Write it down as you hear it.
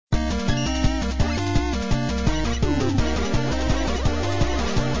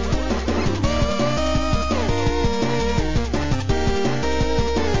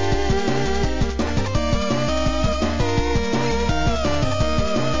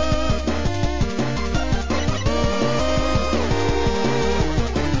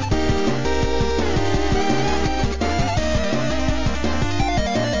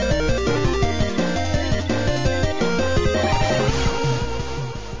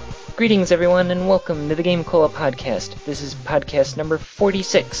Greetings, everyone, and welcome to the Game Cola Podcast. This is podcast number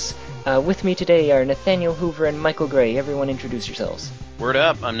 46. With me today are Nathaniel Hoover and Michael Gray. Everyone introduce yourselves. Word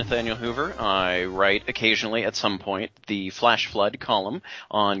up, I'm Nathaniel Hoover. I write occasionally, at some point, the Flash Flood column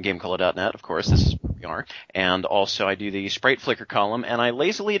on GameCola.net, of course, this is where we are. And also I do the Sprite Flicker column, and I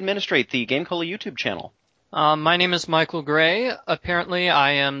lazily administrate the GameCola YouTube channel. My name is Michael Gray. Apparently,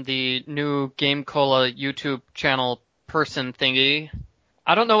 I am the new GameCola YouTube channel person thingy.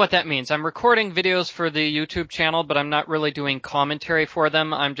 I don't know what that means. I'm recording videos for the YouTube channel, but I'm not really doing commentary for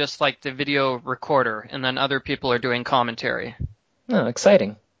them. I'm just like the video recorder, and then other people are doing commentary. Oh,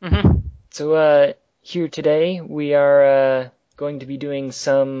 exciting. Mm-hmm. So, here today, we are going to be doing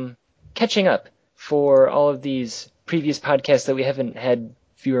some catching up for all of these previous podcasts that we haven't had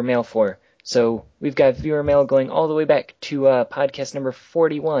viewer mail for. So, we've got viewer mail going all the way back to podcast number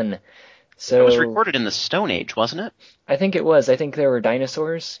 41. So, it was recorded in the Stone Age, wasn't it? I think it was. I think there were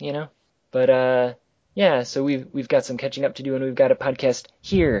dinosaurs, you know? But, yeah, so we've got some catching up to do, and we've got a podcast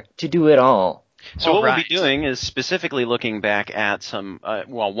here to do it all. So what we'll be doing is specifically looking back at some,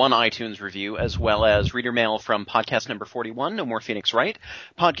 one iTunes review, as well as reader mail from podcast number 41, No More Phoenix Wright,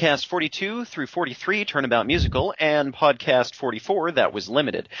 podcast 42 through 43, Turnabout Musical, and podcast 44, That Was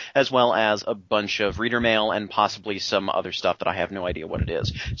Limited, as well as a bunch of reader mail and possibly some other stuff that I have no idea what it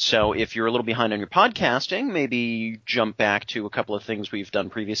is. So if you're a little behind on your podcasting, maybe jump back to a couple of things we've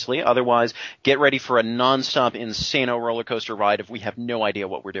done previously. Otherwise, get ready for a non-stop insano roller coaster ride if we have no idea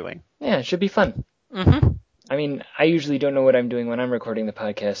what we're doing. Yeah, it should be fun. Mm-hmm. I mean, I usually don't know what I'm doing when I'm recording the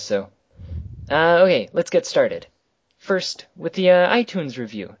podcast, so... okay, let's get started. First, with the iTunes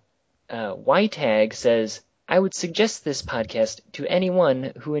review. YTag says, I would suggest this podcast to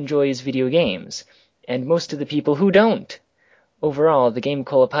anyone who enjoys video games, and most of the people who don't. Overall, the Game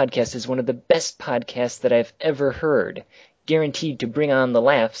Cola podcast is one of the best podcasts that I've ever heard, guaranteed to bring on the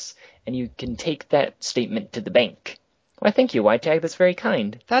laughs, and you can take that statement to the bank. Why, thank you, YTag. That's very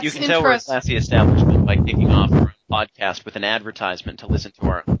kind. That's You can tell we're a classy establishment by kicking off our own podcast with an advertisement to listen to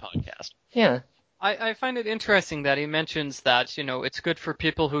our own podcast. Yeah. I find it interesting that he mentions that, it's good for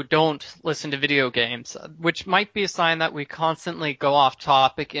people who don't listen to video games, which might be a sign that we constantly go off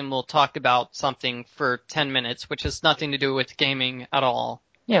topic and we'll talk about something for 10 minutes, which has nothing to do with gaming at all.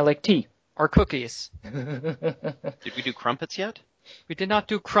 Yeah, like tea. Or cookies. Did we do crumpets yet? We did not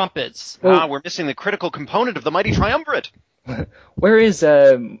do crumpets. We're missing the critical component of the mighty triumvirate. Where is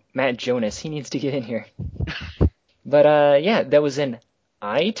Matt Jonas? He needs to get in here. But yeah, that was an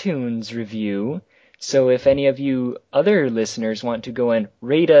iTunes review. So if any of you other listeners want to go and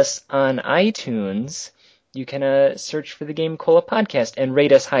rate us on iTunes, you can search for the Game Cola podcast and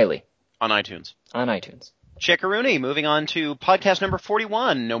rate us highly. On iTunes. On iTunes. Checkaroonie, moving on to podcast number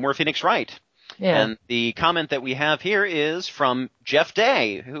 41, No More Phoenix Wright. Yeah. And the comment that we have here is from Jeff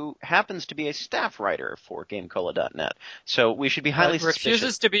Day, who happens to be a staff writer for GameCola.net. So we should be highly suspicious.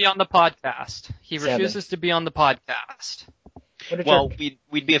 Refuses to be on the podcast. He refuses to be on the podcast. Well,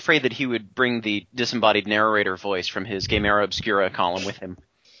 we'd be afraid that he would bring the disembodied narrator voice from his Game Era Obscura column with him.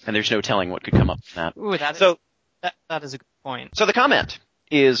 And there's no telling what could come up from that. Ooh, that is a good point. So the comment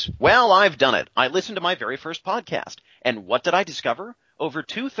is, well, I've done it. I listened to my very first podcast. And what did I discover? Over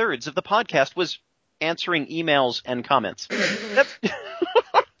 2/3 of the podcast was answering emails and comments.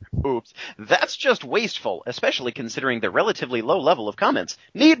 Oops. That's just wasteful, especially considering the relatively low level of comments.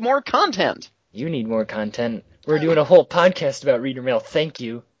 Need more content. You need more content. We're doing a whole podcast about reader mail. Thank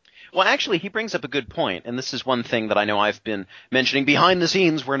you. Well, actually, he brings up a good point, and this is one thing that I know I've been mentioning behind the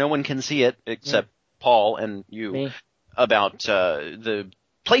scenes where no one can see it, except Paul and you, Me. About the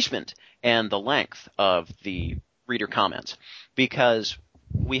placement and the length of the reader comments. Because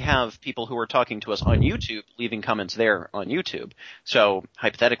we have people who are talking to us on YouTube, leaving comments there on YouTube. So,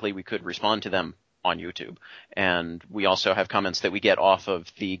 hypothetically, we could respond to them on YouTube. And we also have comments that we get off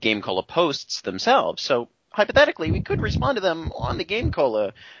of the Game Cola posts themselves. So, hypothetically, we could respond to them on the Game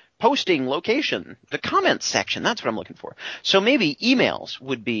Cola posting location, the comments section. That's what I'm looking for. So maybe emails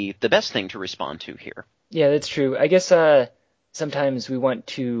would be the best thing to respond to here. Yeah, that's true. I guess sometimes we want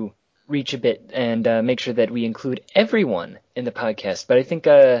to reach a bit and make sure that we include everyone in the podcast. But I think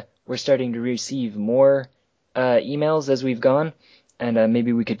we're starting to receive more emails as we've gone. And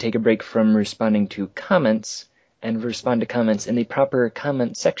maybe we could take a break from responding to comments and respond to comments in the proper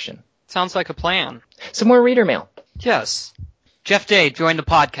comment section. Sounds like a plan. Some more reader mail. Yes. Jeff Day, join the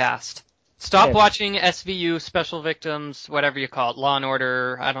podcast. Stop watching SVU, Special Victims, whatever you call it, Law and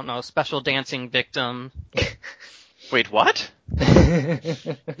Order, I don't know, Special Dancing Victim. Wait, what?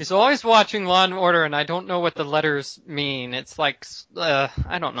 He's always watching Law and Order, and I don't know what the letters mean. It's like,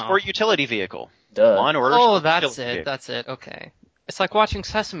 I don't know. Or utility vehicle. Duh. Law and Order. Oh, that's it. That's it. Okay. It's like watching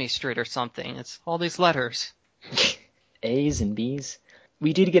Sesame Street or something. It's all these letters. A's and B's.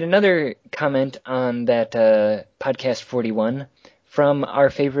 We did get another comment on that podcast 41 from our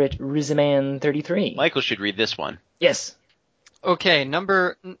favorite Rizaman33. Michael should read this one. Yes. Okay,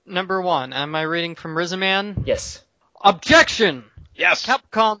 number one. Am I reading from Rizaman? Yes. Objection! Yes!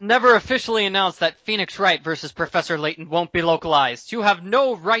 Capcom never officially announced that Phoenix Wright versus Professor Layton won't be localized. You have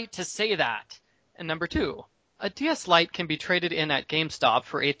no right to say that. And number two. A DS Lite can be traded in at GameStop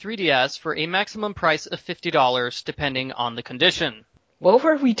for a 3DS for a maximum price of $50, depending on the condition. What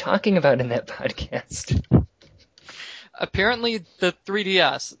were we talking about in that podcast? Apparently, the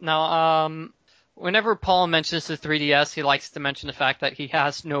 3DS. Now, whenever Paul mentions the 3DS, he likes to mention the fact that he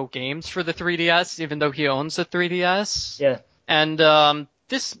has no games for the 3DS, even though he owns the 3DS. Yeah. And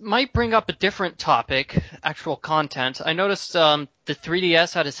this might bring up a different topic, actual content. I noticed the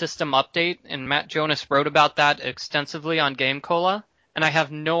 3DS had a system update, and Matt Jonas wrote about that extensively on Game Cola, and I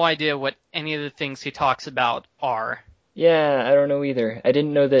have no idea what any of the things he talks about are. Yeah, I don't know either. I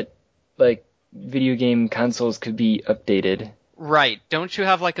didn't know that, like, video game consoles could be updated. Right. Don't you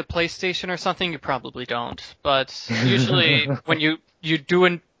have, like, a PlayStation or something? You probably don't. But usually when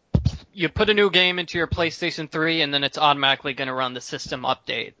you put a new game into your PlayStation 3, and then it's automatically going to run the system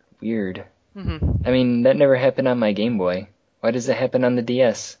update. Weird. Mm-hmm. I mean, that never happened on my Game Boy. Why does it happen on the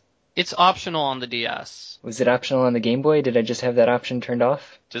DS? It's optional on the DS. Was it optional on the Game Boy? Did I just have that option turned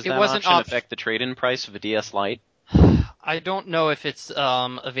off? Does It that wasn't option affect the trade-in price of a DS Lite? I don't know if it's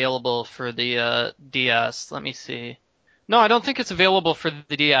available for the DS. Let me see. No, I don't think it's available for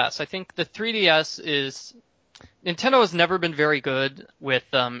the DS. I think the 3DS is... Nintendo has never been very good with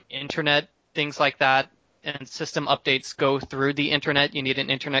internet, things like that, and system updates go through the internet. You need an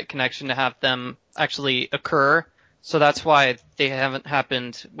internet connection to have them actually occur. So that's why they haven't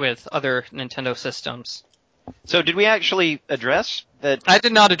happened with other Nintendo systems. So did we actually address that? I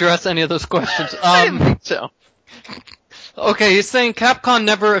did not address any of those questions. I didn't think so. Okay, he's saying Capcom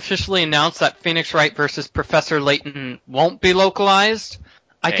never officially announced that Phoenix Wright versus Professor Layton won't be localized.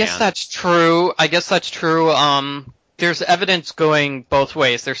 I guess that's true. There's evidence going both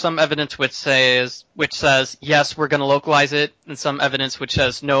ways. There's some evidence which says yes, we're going to localize it, and some evidence which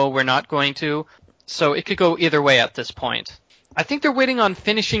says no, we're not going to. So it could go either way at this point. I think they're waiting on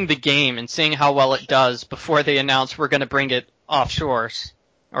finishing the game and seeing how well it does before they announce we're going to bring it offshores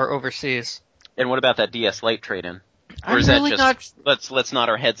or overseas. And what about that DS Lite trade-in? Or I'm is really that just let's nod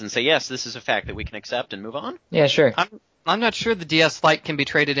our heads and say yes, this is a fact that we can accept and move on? Yeah, sure. I'm not sure the DS Lite can be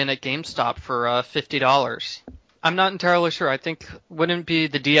traded in at GameStop for $50. I'm not entirely sure. I think wouldn't it be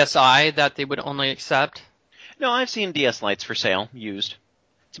the DSi that they would only accept? No, I've seen DS Lites for sale, used.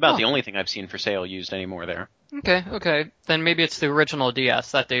 It's about the only thing I've seen for sale used anymore there. Okay. Then maybe it's the original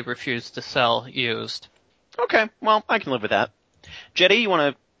DS that they refused to sell used. Okay, well, I can live with that. Jetty, you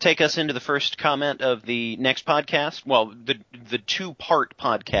want to take us into the first comment of the next podcast? Well, the two-part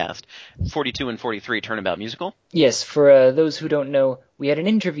podcast, 42 and 43, Turnabout Musical. Yes, for those who don't know, we had an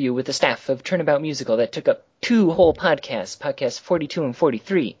interview with the staff of Turnabout Musical that took up 2 whole podcasts 42 and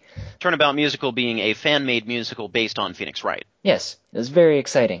 43. Turnabout Musical being a fan-made musical based on Phoenix Wright. Yes, it was very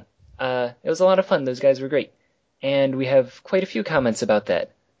exciting. It was a lot of fun. Those guys were great. And we have quite a few comments about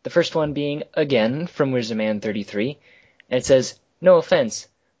that. The first one being, again, from Wizardman33, and it says, no offense,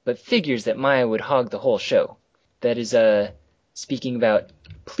 but figures that Maya would hog the whole show. That is, speaking about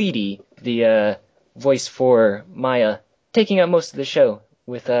Pleedy, the voice for Maya, taking up most of the show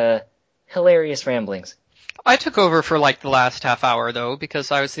with hilarious ramblings. I took over for like the last half hour though,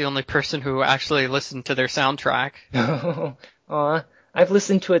 because I was the only person who actually listened to their soundtrack. Aw, I've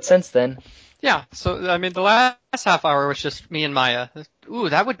listened to it since then. Yeah, so I mean the last half hour was just me and Maya. Ooh,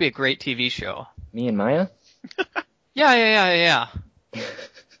 that would be a great TV show. Me and Maya? Yeah.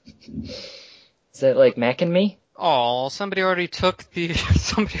 Is that like Mac and me? Oh, somebody already took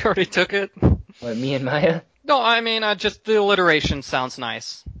it. What, me and Maya? No, I mean, just the alliteration sounds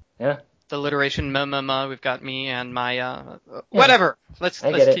nice. Yeah? The alliteration, we've got me and Maya. Whatever. Let's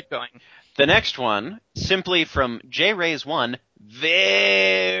keep going. The next one, simply from J Ray's one,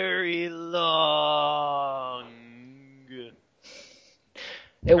 very long.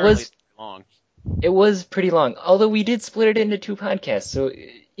 It was long. It was pretty long, although we did split it into 2 podcasts, so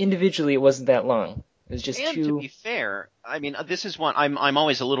individually it wasn't that long. It was just and 2... to be fair, I mean, this is one, I'm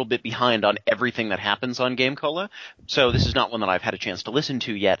always a little bit behind on everything that happens on Game Cola, so this is not one that I've had a chance to listen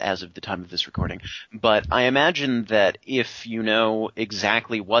to yet as of the time of this recording. But I imagine that if you know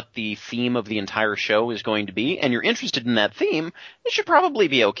exactly what the theme of the entire show is going to be, and you're interested in that theme, it should probably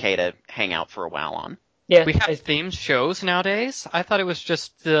be okay to hang out for a while on. Yeah, we have themed shows nowadays? I thought it was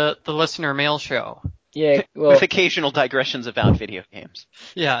just the listener mail show. Yeah, well, With occasional digressions about video games.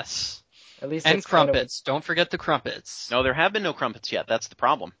 Yes. at least And that's kind of, crumpets. Don't forget the crumpets. No, there have been no crumpets yet. That's the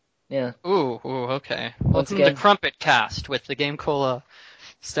problem. yeah. Ooh, okay. Once Welcome to again, Crumpet Cast with the Game Cola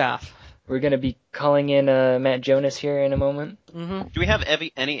staff. we're gonna be calling in Matt Jonas here in a moment. Mm-hmm. Do we have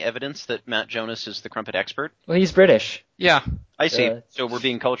any evidence that Matt Jonas is the crumpet expert? Well, he's British. Yeah. I see. Uh, So we're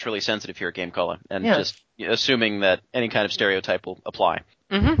being culturally sensitive here at Game Cola, and Yeah. just assuming that any kind of stereotype will apply.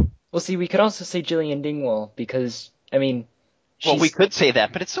 Mm-hmm. Well, see, we could also say Gillian Dingwall because, I mean, Well, we she's, could say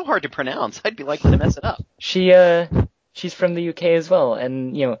that, but it's so hard to pronounce. I'd be likely to mess it up. she's from the UK as well,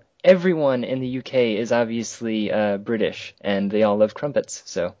 and everyone in the UK is obviously British, and they all love crumpets.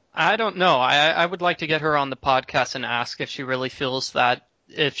 So I don't know. I would like to get her on the podcast and ask if she really feels that,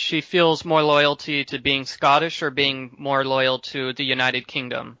 if she feels more loyalty to being Scottish or being more loyal to the United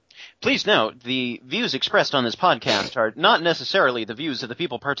Kingdom. Please note, the views expressed on this podcast are not necessarily the views of the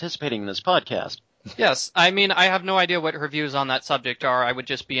people participating in this podcast. Yes, I mean, I have no idea what her views on that subject are. I would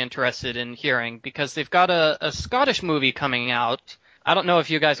just be interested in hearing, because they've got a Scottish movie coming out. I don't know if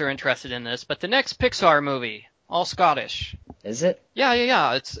you guys are interested in this, but the next Pixar movie, all Scottish. is it?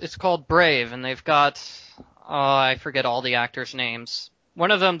 Yeah. It's called Brave, and they've got, I forget all the actors' names. One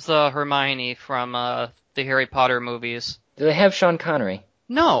of them's Hermione from the Harry Potter movies. Do they have Sean Connery?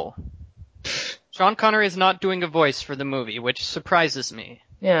 No. Sean Connery is not doing a voice for the movie, which surprises me.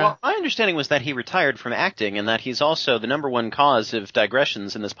 Yeah. Well, my understanding was that he retired from acting, and that he's also the number one cause of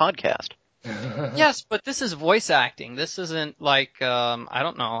digressions in this podcast. Yes, but this is voice acting. This isn't like, I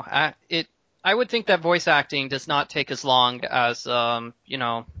don't know. I would think that voice acting does not take as long as,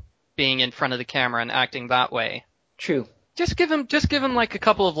 being in front of the camera and acting that way. True. Just give him like a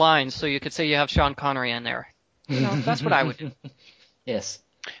couple of lines so you could say you have Sean Connery in there. That's what I would do. Yes.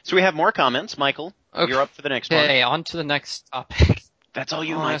 So we have more comments. Michael, Okay. you're up for the next one. Okay, on to the next topic. That's all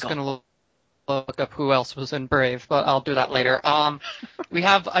you, I was Michael. going to look up who else was in Brave, but I'll do that later. We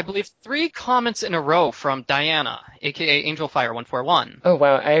have, I believe, 3 comments in a row from Diana, aka AngelFire141. Oh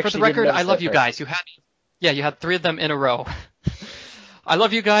wow, I actually For the record, didn't I notice love that you part. guys. You had 3 of them in a row. I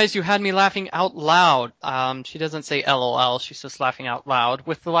love you guys. You had me laughing out loud. She doesn't say LOL. She's just laughing out loud.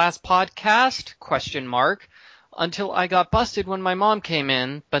 With the last podcast? ? Until I got busted when my mom came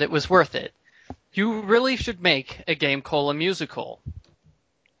in, but it was worth it. You really should make a Game Cola musical.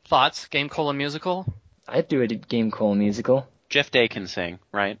 Thoughts? Game Cola musical? I'd do a Game Cola musical. Jeff Day can sing,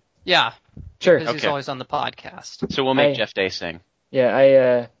 right? Yeah, Sure. because he's Okay. always on the podcast. So we'll make Jeff Day sing.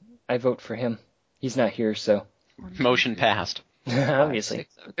 Yeah, I vote for him. He's not here, so Motion passed. obviously.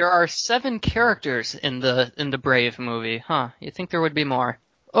 There are 7 characters in the Brave movie, huh? You'd think there would be more.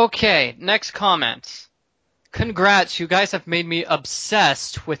 Okay, next comment. Congrats, you guys have made me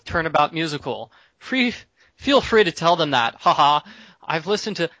obsessed with Turnabout Musical. Feel free to tell them that. Haha. I've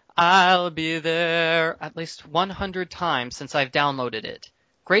listened to I'll Be There at least 100 times since I've downloaded it.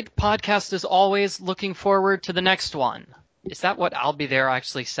 Great podcast as always. Looking forward to the next one. Is that what I'll Be There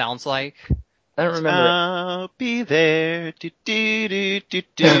actually sounds like? I don't remember. I'll be there, do do do do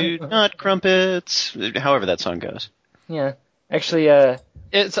do, not crumpets. However that song goes. Yeah. Actually,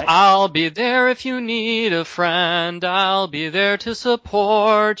 It's I'll be there if you need a friend. I'll be there to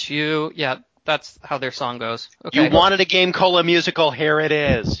support you. Yeah, that's how their song goes. Okay. You wanted a Game Cola musical, here it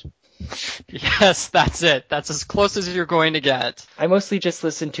is. Yes, that's it. That's as close as you're going to get. I mostly just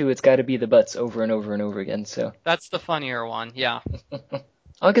listen to It's Gotta Be the Butts over and over and over again, so. That's the funnier one, yeah.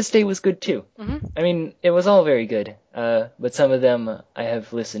 August Day was good too. Mm-hmm. I mean, it was all very good, but some of them I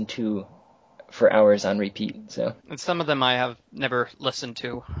have listened to for hours on repeat, so. And some of them I have never listened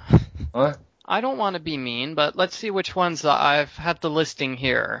to. Huh? I don't want to be mean, but let's see which ones I've had the listing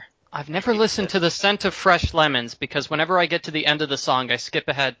here. I've never listened to The Scent of Fresh Lemons because whenever I get to the end of the song, I skip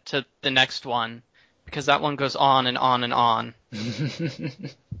ahead to the next one because that one goes on and on and on.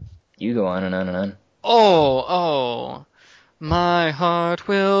 You go on and on and on. Oh. My heart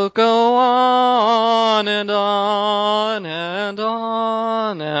will go on and on and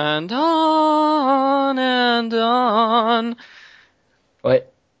on and on and on.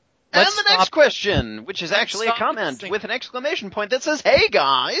 What? And Let's the next stop. question, which is actually a stop comment listening. with an exclamation point that says, "Hey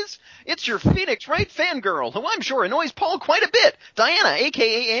guys, it's your Phoenix Wright fangirl, who I'm sure annoys Paul quite a bit, Diana,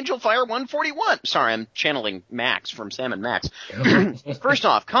 aka AngelFire141. Sorry, I'm channeling Max from Sam and Max. First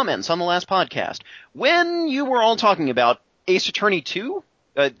off, comments on the last podcast. When you were all talking about Ace Attorney 2?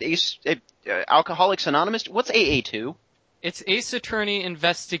 Alcoholics Anonymous? What's AA2? It's Ace Attorney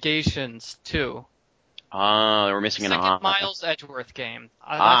Investigations 2. We're missing an Second Miles Edgeworth game.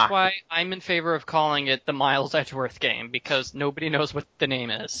 That's why I'm in favor of calling it the Miles Edgeworth game, because nobody knows what the name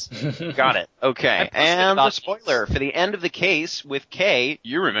is. Got it. Okay. And the about spoiler for the end of the case with Kay,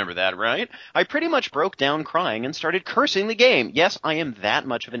 you remember that, right? I pretty much broke down crying and started cursing the game. Yes, I am that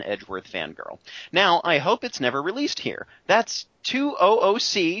much of an Edgeworth fangirl. Now, I hope it's never released here. That's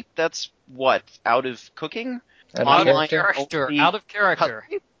 200C. That's what? Out of cooking? Out of character. Out of character.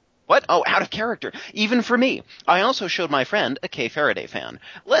 What? Oh, out of character. Even for me. I also showed my friend a Kay Faraday fan.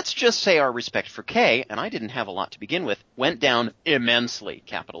 Let's just say our respect for Kay, and I didn't have a lot to begin with, went down immensely,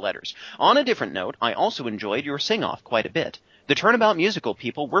 capital letters. On a different note, I also enjoyed your sing-off quite a bit. The Turnabout Musical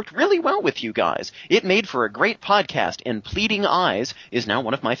people worked really well with you guys. It made for a great podcast, and Pleading Eyes is now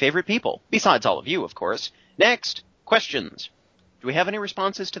one of my favorite people. Besides all of you, of course. Next, questions. Do we have any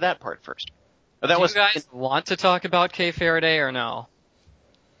responses to that part first? Do you guys want to talk about Kay Faraday or no?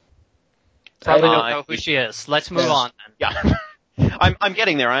 I Probably don't don't know who she is. Let's move on then. Yeah. I'm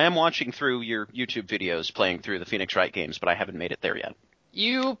getting there. I am watching through your YouTube videos playing through the Phoenix Wright games, but I haven't made it there yet.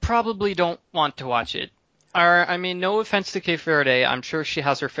 You probably don't want to watch it. I mean, no offense to Kay Faraday. I'm sure she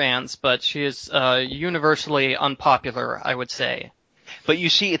has her fans, but she is universally unpopular, I would say. But you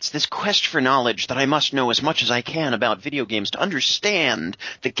see, it's this quest for knowledge that I must know as much as I can about video games to understand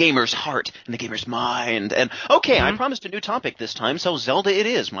the gamer's heart and the gamer's mind. And, okay, I promised a new topic this time, so Zelda it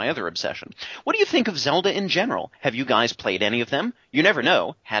is, my other obsession. What do you think of Zelda in general? Have you guys played any of them? You never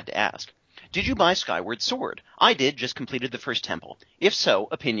know. Had to ask. Did you buy Skyward Sword? I did, just completed the first temple. If so,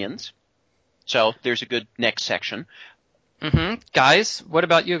 opinions? So, there's a good next section. Guys, what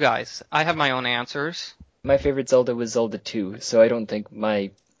about you guys? I have my own answers. My favorite Zelda was Zelda 2, so I don't think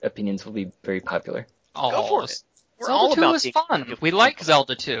my opinions will be very popular. Go for it. We're Zelda all 2 about is fun. We like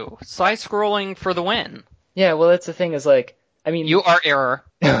Zelda 2. Side-scrolling for the win. Yeah, well, that's the thing is like, I mean... You are Error.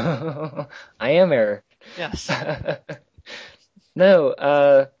 I am Error. Yes. No,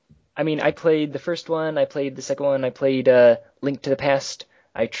 I mean, I played the first one, I played the second one, I played Link to the Past.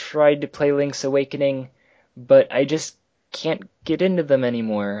 I tried to play Link's Awakening, but I just can't get into them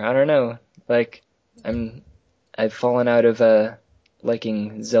anymore. I don't know. Like, I've fallen out of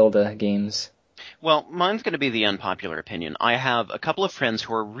liking Zelda games. Well, mine's going to be the unpopular opinion. I have a couple of friends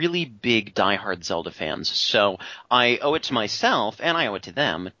who are really big diehard Zelda fans, so I owe it to myself, and I owe it to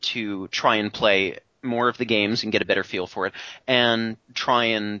them, to try and play more of the games and get a better feel for it, and try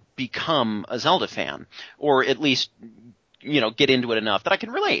and become a Zelda fan, or at least, get into it enough that I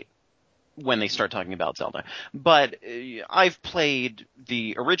can relate when they start talking about Zelda. But I've played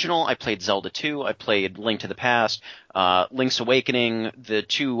the original, I played Zelda 2, I played Link to the Past, Link's Awakening, the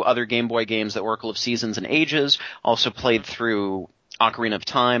two other Game Boy games, the Oracle of Seasons and Ages, also played through Ocarina of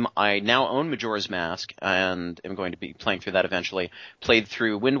Time. I now own Majora's Mask, and am going to be playing through that eventually. Played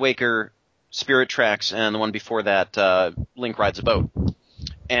through Wind Waker, Spirit Tracks, and the one before that, Link Rides a Boat.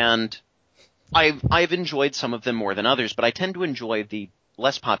 And I've enjoyed some of them more than others, but I tend to enjoy the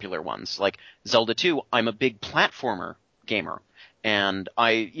less popular ones. Like Zelda 2, I'm a big platformer gamer. And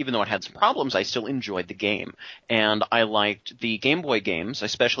even though it had some problems, I still enjoyed the game. And I liked the Game Boy games. I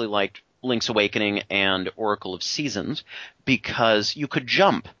especially liked Link's Awakening and Oracle of Seasons because you could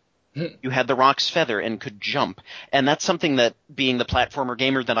jump. You had the Rock's Feather and could jump. And that's something that, being the platformer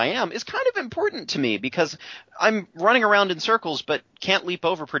gamer that I am, is kind of important to me because I'm running around in circles but can't leap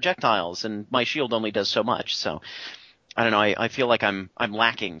over projectiles, and my shield only does so much. So I don't know, I feel like I'm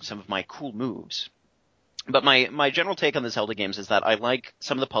lacking some of my cool moves. But my general take on the Zelda games is that I like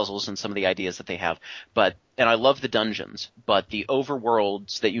some of the puzzles and some of the ideas that they have, and I love the dungeons, but the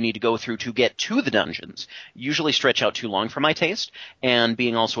overworlds that you need to go through to get to the dungeons usually stretch out too long for my taste, and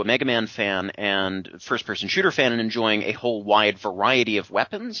being also a Mega Man fan and first-person shooter fan and enjoying a whole wide variety of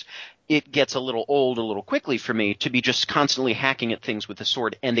weapons, it gets a little old a little quickly for me to be just constantly hacking at things with the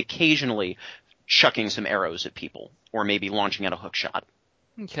sword and occasionally chucking some arrows at people, or maybe launching out a hook shot.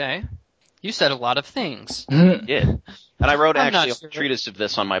 Okay. You said a lot of things. I did. And I wrote I'm actually not a treatise of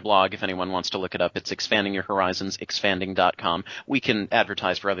this on my blog if anyone wants to look it up. It's Expanding Your Horizons, expanding.com. We can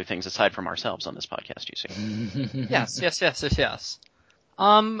advertise for other things aside from ourselves on this podcast, you see. Yes.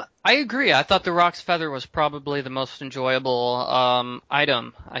 I agree. I thought the Rock's Feather was probably the most enjoyable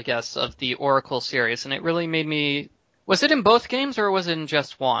item, I guess, of the Oracle series, and it really made me... Was it in both games, or was it in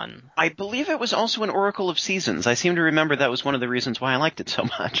just one? I believe it was also an Oracle of Seasons. I seem to remember that was one of the reasons why I liked it so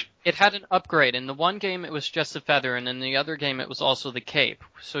much. It had an upgrade. In the one game, it was just the feather, and in the other game, it was also the cape.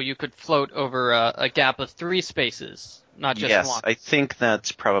 So you could float over a gap of 3 spaces, not just one. Yes, I think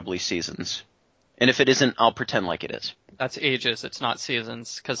that's probably Seasons. And if it isn't, I'll pretend like it is. That's Ages, it's not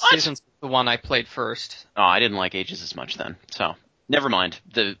Seasons, because Seasons is the one I played first. Oh, I didn't like Ages as much then, so... Never mind.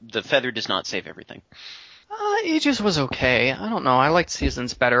 The feather does not save everything. Aegis was okay. I don't know. I liked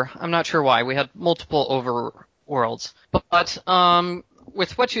Seasons better. I'm not sure why. We had multiple overworlds. But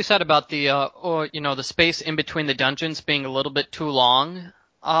with what you said about the the space in between the dungeons being a little bit too long,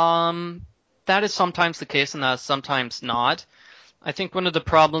 that is sometimes the case and that is sometimes not. I think one of the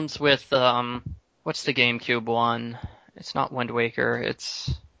problems with what's the GameCube one? It's not Wind Waker.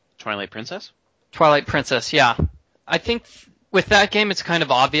 It's Twilight Princess? Twilight Princess. Yeah. I think with that game, it's kind of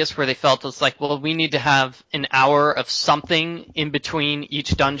obvious where they felt it's like, well, we need to have an hour of something in between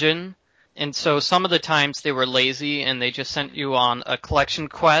each dungeon. And so some of the times they were lazy and they just sent you on a collection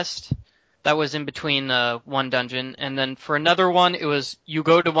quest that was in between one dungeon. And then for another one, it was you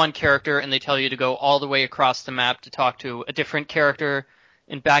go to one character and they tell you to go all the way across the map to talk to a different character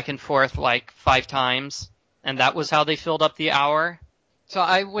and back and forth like 5 times. And that was how they filled up the hour. So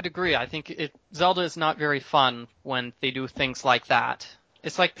I would agree. I think Zelda is not very fun when they do things like that.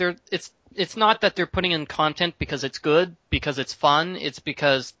 It's like it's not that they're putting in content because it's good, because it's fun. It's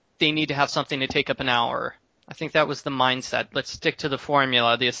because they need to have something to take up an hour. I think that was the mindset. Let's stick to the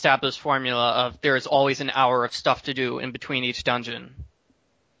formula, the established formula of there is always an hour of stuff to do in between each dungeon.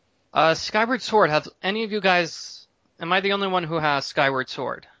 Skyward Sword, have any of you guys, am I the only one who has Skyward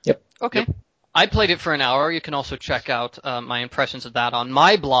Sword? Yep. Okay. Yep. I played it for an hour. You can also check out my impressions of that on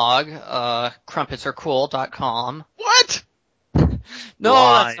my blog, crumpetsarecool.com. What? No,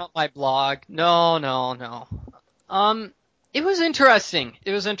 Why? that's not my blog. No. It was interesting.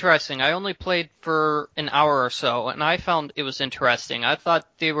 I only played for an hour or so, and I found it was interesting. I thought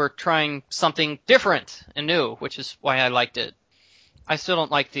they were trying something different and new, which is why I liked it. I still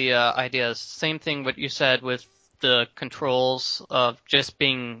don't like the ideas. Same thing what you said with the controls of just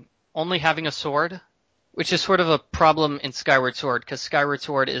only having a sword, which is sort of a problem in Skyward Sword, because Skyward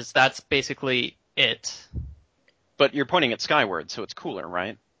Sword that's basically it. But you're pointing at Skyward, so it's cooler,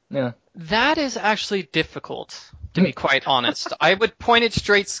 right? Yeah. That is actually difficult, to be quite honest. I would point it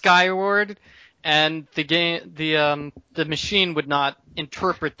straight skyward, and the machine would not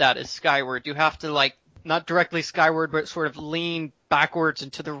interpret that as skyward. You have to not directly skyward, but sort of lean backwards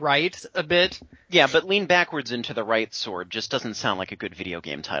and to the right a bit. Yeah, but lean backwards into the right sword just doesn't sound like a good video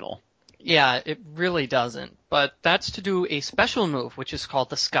game title. Yeah, it really doesn't. But that's to do a special move, which is called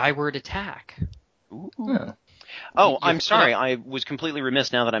the Skyward Attack. Ooh. Oh. Oh, I'm sorry. I was completely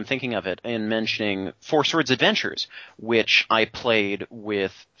remiss now that I'm thinking of it in mentioning Four Swords Adventures, which I played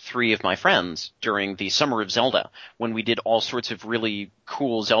with 3 of my friends during the Summer of Zelda when we did all sorts of really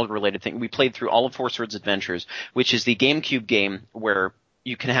cool Zelda-related things. We played through all of Four Swords Adventures, which is the GameCube game where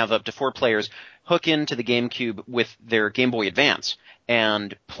you can have up to 4 players hook into the GameCube with their Game Boy Advance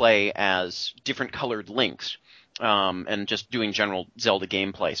and play as different colored Links. And just doing general Zelda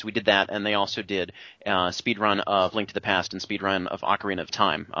gameplay. So we did that, and they also did speedrun of Link to the Past and speedrun of Ocarina of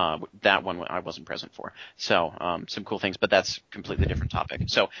Time. That one I wasn't present for. So some cool things, but that's a completely different topic.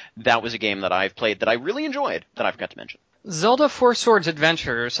 So that was a game that I've played that I really enjoyed that I forgot to mention. Zelda Four Swords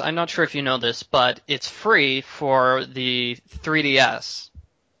Adventures, I'm not sure if you know this, but it's free for the 3DS.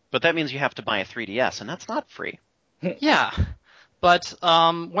 But that means you have to buy a 3DS, and that's not free. Yeah. But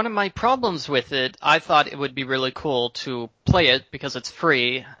one of my problems with it, I thought it would be really cool to play it because it's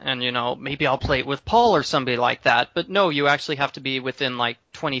free, and maybe I'll play it with Paul or somebody like that. But no, you actually have to be within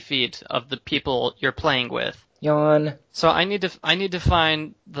 20 feet of the people you're playing with. Yawn. So I need to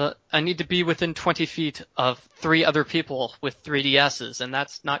be within 20 feet of 3 other people with 3DSs, and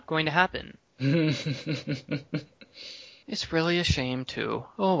that's not going to happen. It's really a shame, too.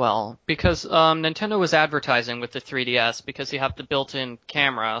 Oh, well. Because Nintendo was advertising with the 3DS because you have the built-in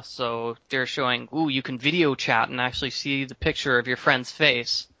camera, so they're showing, you can video chat and actually see the picture of your friend's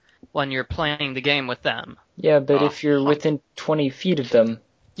face when you're playing the game with them. Yeah, but if you're within 20 feet of them...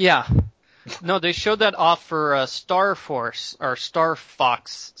 Yeah. No, they showed that off for Star Force, or Star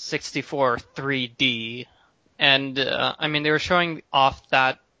Fox 64 3D. And, they were showing off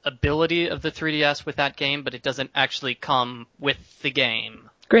that ability of the 3DS with that game, but it doesn't actually come with the game.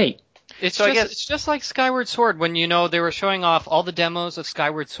 Great. It's just like Skyward Sword when they were showing off all the demos of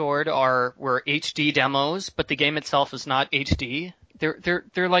Skyward Sword were HD demos, but the game itself is not HD.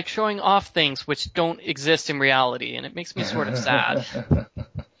 They're like showing off things which don't exist in reality, and it makes me sort of sad.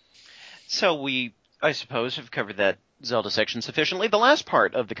 So we, I suppose, have covered that Zelda section sufficiently. The last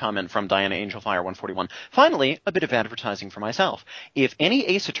part of the comment from Diana Angelfire 141. Finally, a bit of advertising for myself. If any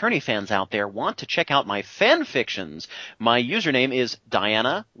Ace Attorney fans out there want to check out my fan fictions, my username is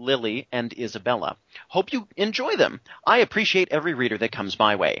Diana, Lily, and Isabella. Hope you enjoy them. I appreciate every reader that comes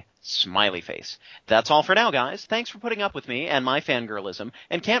my way. Smiley face. That's all for now, guys. Thanks for putting up with me and my fangirlism,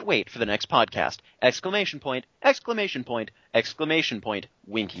 and can't wait for the next podcast. Exclamation point, exclamation point, exclamation point,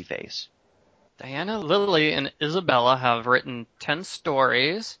 winky face. Diana, Lily, and Isabella have written 10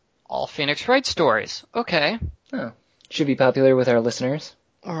 stories, all Phoenix Wright stories. Okay. Oh, should be popular with our listeners.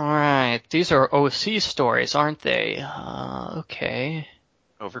 Alright, these are OC stories, aren't they? Okay.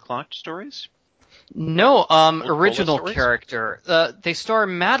 Overclocked stories? No, original stories? character. They star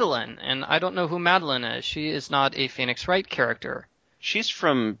Madeline, and I don't know who Madeline is. She is not a Phoenix Wright character. She's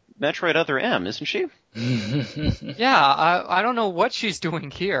from Metroid Other M, isn't she? Yeah, I don't know what she's doing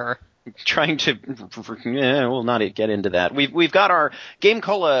here. Trying to, we'll not get into that. We've got our Game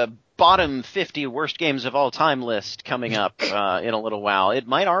Cola bottom 50 worst games of all time list coming up in a little while. It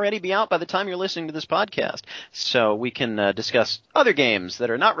might already be out by the time you're listening to this podcast, so we can discuss other games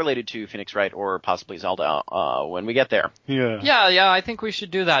that are not related to Phoenix Wright or possibly Zelda when we get there. Yeah, I think we should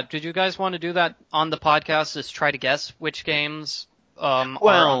do that. Did you guys want to do that on the podcast? Just try to guess which games are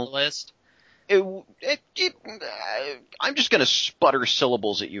on the list? I'm just going to sputter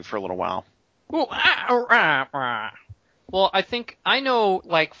syllables at you for a little while. Well, I think I know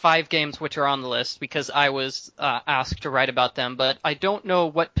like 5 games which are on the list because I was asked to write about them, but I don't know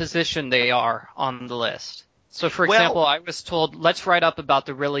what position they are on the list. So, for example, I was told, let's write up about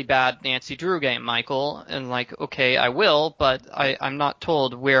the really bad Nancy Drew game, Michael, and like, okay, I will, but I'm not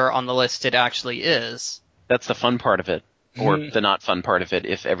told where on the list it actually is. That's the fun part of it. Or the not fun part of it,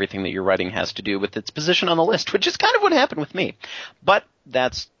 if everything that you're writing has to do with its position on the list, which is kind of what happened with me. But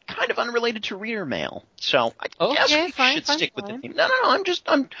that's kind of unrelated to reader mail. So I guess we should stick with the theme. No,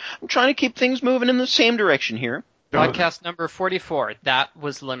 I'm trying to keep things moving in the same direction here. Podcast number 44, that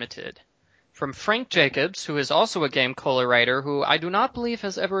was limited. From Frank Jacobs, who is also a Game Cola writer, who I do not believe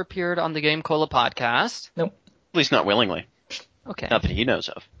has ever appeared on the Game Cola podcast. Nope. At least not willingly. Okay. Not that he knows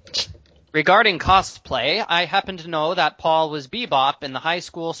of. Regarding cosplay, I happen to know that Paul was Bebop in the High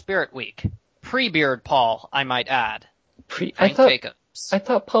School Spirit Week. Pre-beard Paul, I might add. Frank Jacobs. I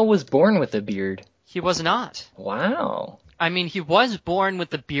thought Paul was born with a beard. He was not. Wow. I mean, he was born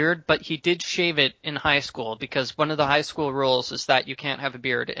with a beard, but he did shave it in high school, because one of the high school rules is that you can't have a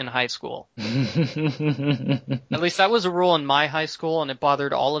beard in high school. At least that was a rule in my high school, and it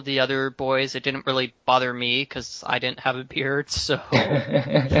bothered all of the other boys. It didn't really bother me, because I didn't have a beard, so...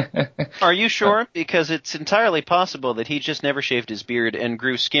 Are you sure? Because it's entirely possible that he just never shaved his beard and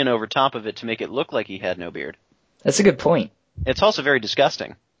grew skin over top of it to make it look like he had no beard. That's a good point. It's also very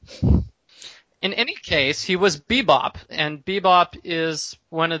disgusting. In any case, he was Bebop, and Bebop is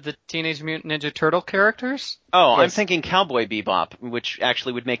one of the Teenage Mutant Ninja Turtle characters. Oh, Yes. I'm thinking Cowboy Bebop, which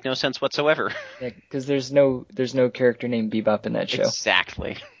actually would make no sense whatsoever. Yeah, because there's no character named Bebop in that show.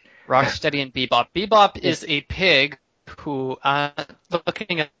 Exactly. Rocksteady and Bebop. Bebop is a pig who,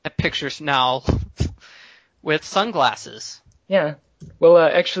 looking at pictures now, with sunglasses. Yeah. Well,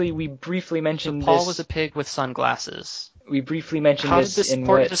 actually, we briefly mentioned Paul this. was a pig with sunglasses. We briefly mentioned How did this this in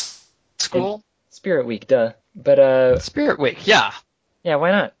support what this school? Spirit Week, duh. But Spirit Week, yeah. yeah,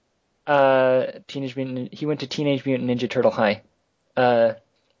 why not? He went to Teenage Mutant Ninja Turtle High.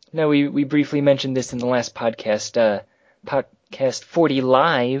 No, we briefly mentioned this in the last podcast, podcast 40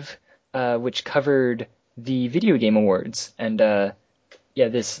 Live, which covered the video game awards, and yeah,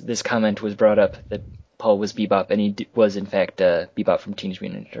 this comment was brought up that Paul was Bebop, and he was in fact Bebop from Teenage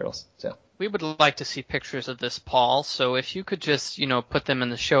Mutant Ninja Turtles. So We would like to see pictures of this, Paul, so if you could just, put them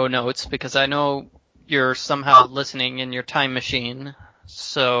in the show notes, because I know you're somehow listening in your time machine,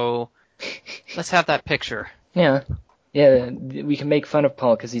 so let's have that picture. yeah, we can make fun of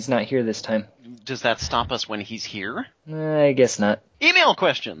Paul because he's not here this time. Does that stop us when he's here? I guess not. Email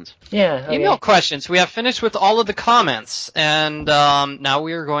questions. Yeah. Okay. Email questions. We have finished with all of the comments, and now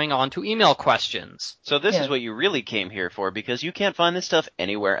we are going on to email questions. So this is what you really came here for, because you can't find this stuff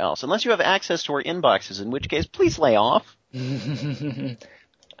anywhere else, unless you have access to our inboxes, in which case, please lay off.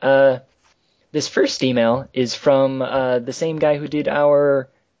 This first email is from the same guy who did our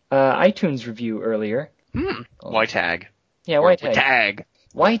iTunes review earlier. YTag. Yeah, YTag.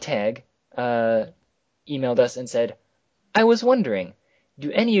 YTag emailed us and said, I was wondering,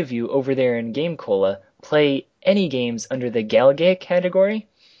 do any of you over there in Game Cola play any games under the Galgaic category?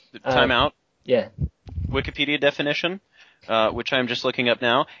 Time out. Yeah. Wikipedia definition. which I'm just looking up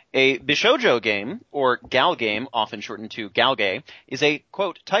now. A Bishoujo game, or gal game, often shortened to galgame, is a,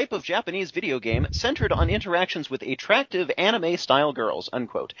 quote, type of Japanese video game centered on interactions with attractive anime-style girls,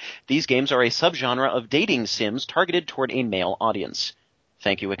 unquote. These games are a subgenre of dating sims targeted toward a male audience.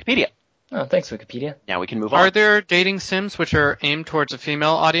 Thank you, Wikipedia. Oh, thanks, Wikipedia. Now we can move on. Are there dating sims which are aimed towards a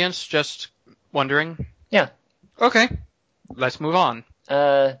female audience? Just wondering. Yeah. Okay, let's move on.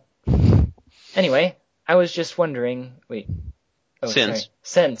 Anyway, I was just wondering. Wait. Oh, Since. sorry.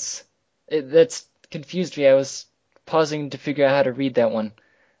 Since. That's confused me. I was pausing to figure out how to read that one.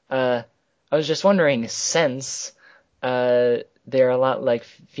 I was just wondering, since they're a lot like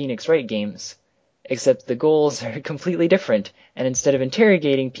Phoenix Wright games, except the goals are completely different, and instead of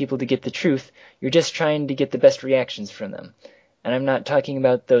interrogating people to get the truth, you're just trying to get the best reactions from them. And I'm not talking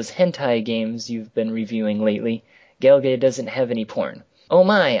about those hentai games you've been reviewing lately. Galgame doesn't have any porn. Oh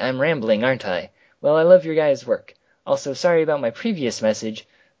my, I'm rambling, aren't I? Well, I love your guys' work. Also, sorry about my previous message,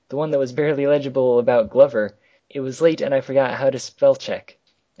 the one that was barely legible about Glover. It was late and I forgot how to spell check.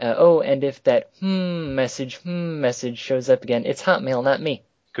 And if that message shows up again, it's Hotmail, not me.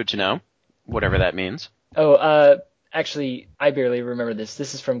 Good to know, whatever that means. Actually, I barely remember this.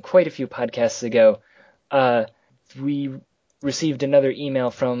 This is from quite a few podcasts ago. We received another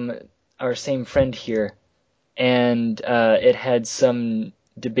email from our same friend here, and it had some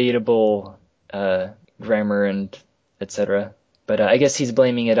debatable grammar and etc. But I guess he's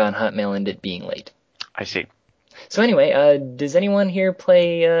blaming it on Hotmail and it being late. I see. So anyway, does anyone here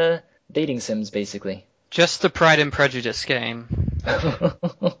play dating sims, basically? Just the Pride and Prejudice game.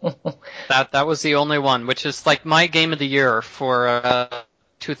 That was the only one, which is like my game of the year for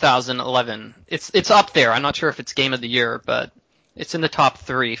 2011. It's up there. I'm not sure if it's game of the year, but it's in the top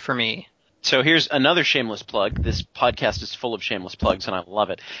 3 for me. So here's another shameless plug. This podcast is full of shameless plugs, and I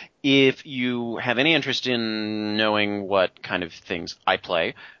love it. If you have any interest in knowing what kind of things I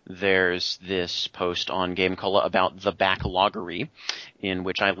play, there's this post on Game Cola about the backloggery, in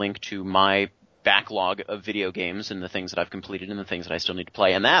which I link to my backlog of video games and the things that I've completed and the things that I still need to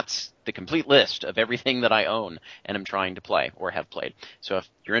play. And that's the complete list of everything that I own and am trying to play or have played. So if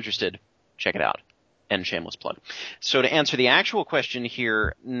you're interested, check it out. End shameless plug. So to answer the actual question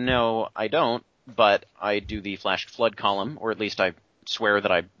here, no, I don't, but I do the flash flood column, or at least I swear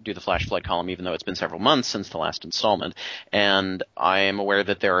that I do the flash flood column, even though it's been several months since the last installment. And I am aware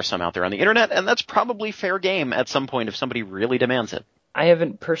that there are some out there on the internet, and that's probably fair game at some point if somebody really demands it. I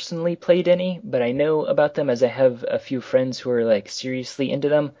haven't personally played any, but I know about them as I have a few friends who are like seriously into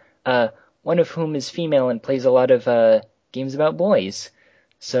them. One of whom is female and plays a lot of games about boys.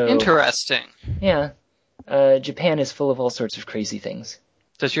 So Interesting. yeah. Japan is full of all sorts of crazy things.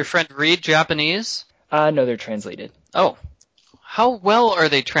 Does your friend read Japanese? No, they're translated. Oh. How well are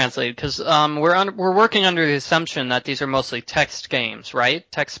they translated? Because we're working under the assumption that these are mostly text games, right?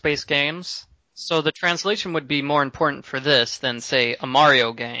 Text-based games? So the translation would be more important for this than, say, a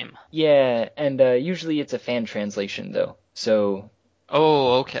Mario game. Yeah, and usually it's a fan translation, though. So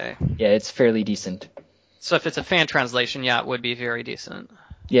Oh, okay. yeah, it's fairly decent. So if it's a fan translation, yeah, it would be very decent.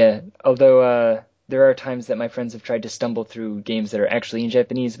 Yeah, although there are times that my friends have tried to stumble through games that are actually in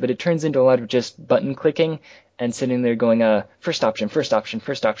Japanese, but it turns into a lot of just button clicking and sitting there going, first option,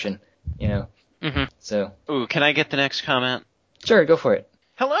 you know. Mm-hmm. So. Ooh, can I get the next comment? Sure, go for it.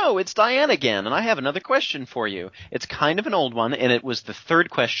 Hello, it's Diane again, and I have another question for you. It's kind of an old one, and it was the third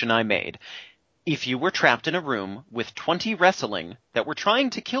question I made. If you were trapped in a room with 20 wrestling that were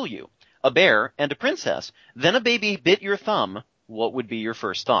trying to kill you, a bear and a princess, then a baby bit your thumb, what would be your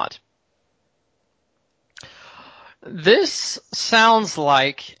first thought? This sounds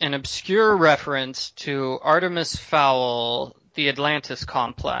like an obscure reference to Artemis Fowl, The Atlantis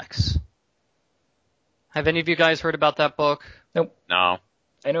Complex. Have any of you guys heard about that book? Nope. No.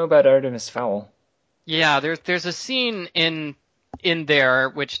 I know about Artemis Fowl. Yeah, there's a scene in there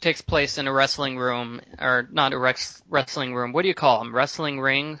which takes place in a wrestling room, or not a wrestling room. What do you call them? Wrestling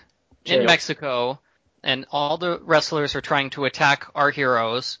ring in Mexico, and all the wrestlers are trying to attack our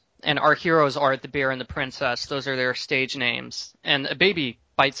heroes, and our heroes are the bear and the princess. Those are their stage names, and a baby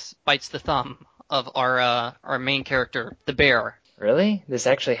bites the thumb of our main character, the bear. Really? This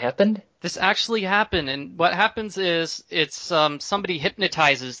actually happened? This actually happened, and what happens is it's somebody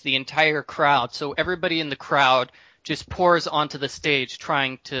hypnotizes the entire crowd, so everybody in the crowd just pours onto the stage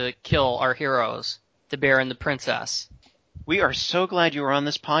trying to kill our heroes, the bear and the princess. We are so glad you are on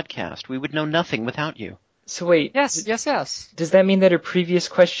this podcast. We would know nothing without you. So wait. Yes. Does that mean that a previous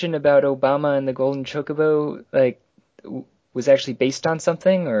question about Obama and the Golden Chocobo, was actually based on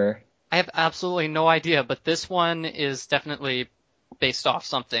something, or? I have absolutely no idea, but this one is definitely based off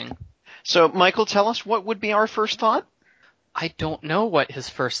something. So, Michael, tell us what would be our first thought? I don't know what his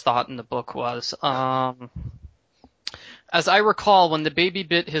first thought in the book was. As I recall, when the baby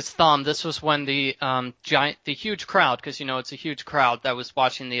bit his thumb, this was when the huge crowd, because it's a huge crowd that was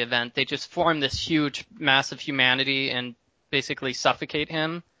watching the event, they just formed this huge mass of humanity and basically suffocate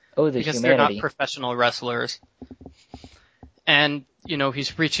him. Oh, the because humanity. they're not professional wrestlers. And,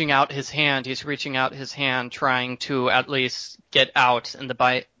 he's reaching out his hand trying to at least get out, and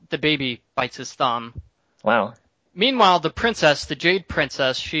the baby bites his thumb. Wow. Meanwhile, the Jade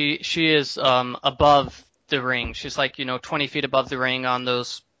Princess, she is above the ring. She's 20 feet above the ring on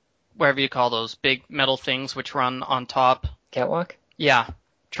those, whatever you call those, big metal things which run on top. Catwalk? Yeah.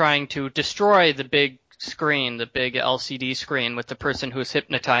 Trying to destroy the big screen, the big LCD screen with the person who's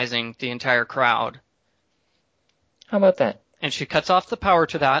hypnotizing the entire crowd. How about that? And she cuts off the power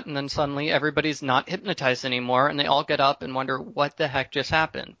to that, and then suddenly everybody's not hypnotized anymore, and they all get up and wonder what the heck just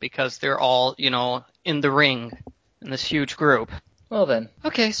happened, because they're all, in the ring in this huge group. Well then.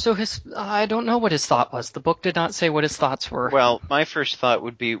 Okay, so I don't know what his thought was. The book did not say what his thoughts were. Well, my first thought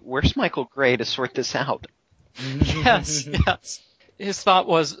would be, where's Michael Gray to sort this out? Yes. His thought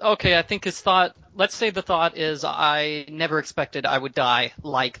was, let's say the thought is, I never expected I would die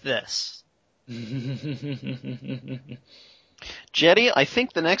like this. Jetty, I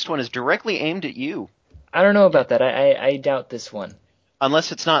think the next one is directly aimed at you. I don't know about that. I doubt this one.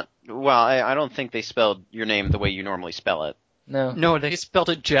 Unless it's not, well, I don't think they spelled your name the way you normally spell it. No. No, they spelled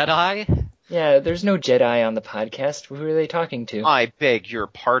it Jedi? Yeah, there's no Jedi on the podcast. Who are they talking to? I beg your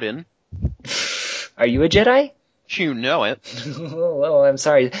pardon. Are you a Jedi? You know it. Oh, I'm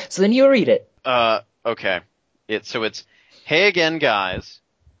sorry. So then you read it. Okay. It's, hey again, guys.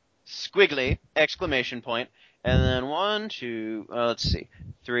 Squiggly, exclamation point. And then 1, 2, let's see,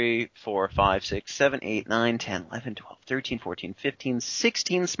 3, 4, 5, 6, 7, 8, 9, 10, 11, 12, 13, 14, 15,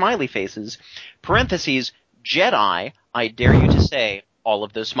 16 smiley faces, parentheses, Jedi, I dare you to say all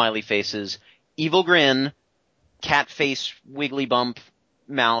of those smiley faces, evil grin, cat face, wiggly bump,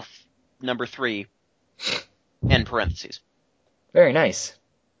 mouth, number 3, end parentheses. Very nice.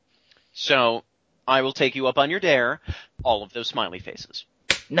 So, I will take you up on your dare, all of those smiley faces.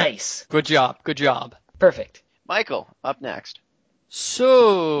 Nice. Good job. Perfect. Michael, up next.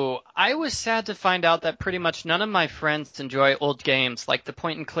 So, I was sad to find out that pretty much none of my friends enjoy old games like the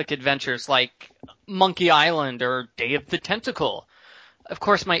point-and-click adventures like Monkey Island or Day of the Tentacle. Of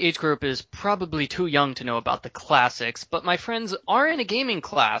course, my age group is probably too young to know about the classics, but my friends are in a gaming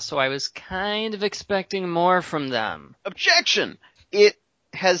class, so I was kind of expecting more from them. Objection! It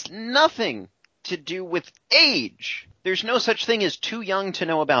has nothing to do with age. There's no such thing as too young to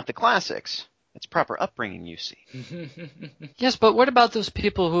know about the classics. It's proper upbringing, you see. Yes, but what about those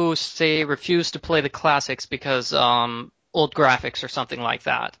people who, say, refuse to play the classics because, old graphics or something like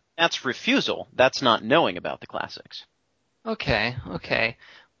that? That's refusal. That's not knowing about the classics. Okay.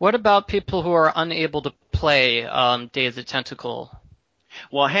 What about people who are unable to play, Day of the Tentacle?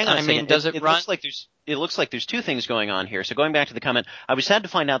 Well, hang on a second. I mean, does it run? It looks like there's two things going on here. So going back to the comment, I was sad to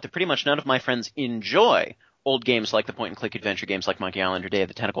find out that pretty much none of my friends enjoy old games like the point-and-click adventure games like Monkey Island or Day of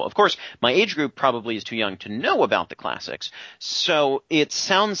the Tentacle. Of course, my age group probably is too young to know about the classics. So it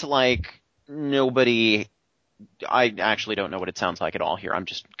sounds like nobody... I actually don't know what it sounds like at all here. I'm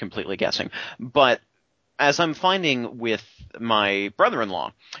just completely guessing. But as I'm finding with my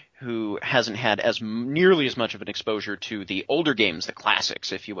brother-in-law, who hasn't had nearly as much of an exposure to the older games, the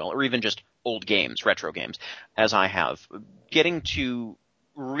classics, if you will, or even just old games, retro games, as I have, getting to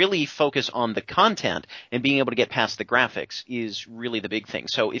really focus on the content and being able to get past the graphics is really the big thing.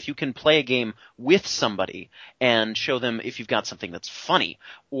 So if you can play a game with somebody and show them if you've got something that's funny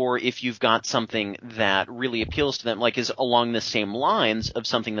or if you've got something that really appeals to them, like is along the same lines of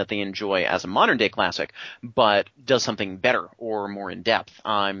something that they enjoy as a modern day classic, but does something better or more in depth.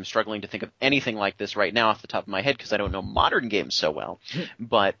 I'm struggling to think of anything like this right now off the top of my head because I don't know modern games so well.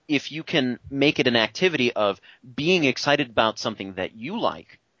 But if you can make it an activity of being excited about something that you like,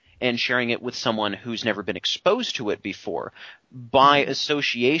 and sharing it with someone who's never been exposed to it before, by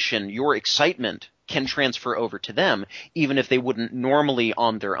association, your excitement can transfer over to them, even if they wouldn't normally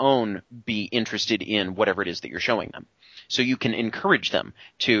on their own be interested in whatever it is that you're showing them. So you can encourage them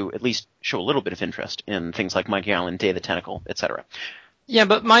to at least show a little bit of interest in things like Monkey Island, Day of the Tentacle, etc. Yeah,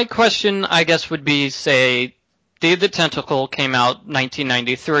 but my question, I guess, would be, say, Day of the Tentacle came out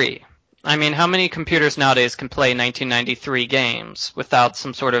 1993. I mean, how many computers nowadays can play 1993 games without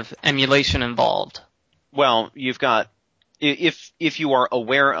some sort of emulation involved? Well, you've got, if you are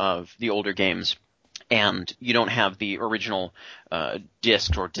aware of the older games and you don't have the original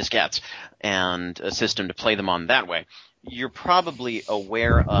discs or diskettes and a system to play them on that way, you're probably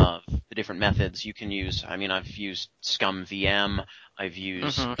aware of the different methods. You can use, I mean, I've used Scum VM, I've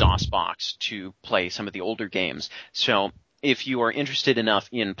used Mhm. DOSBox to play some of the older games. So if you are interested enough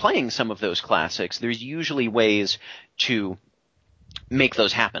in playing some of those classics, there's usually ways to make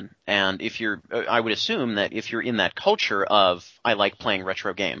those happen. And if you're, I would assume that if you're in that culture of, I like playing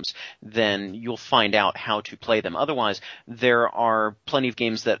retro games, then you'll find out how to play them. Otherwise, there are plenty of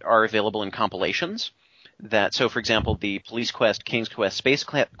games that are available in compilations. So for example, the Police Quest, King's Quest, Space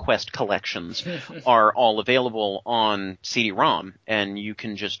Quest collections are all available on CD-ROM, and you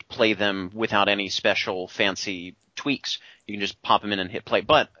can just play them without any special fancy tweaks. You can just pop them in and hit play.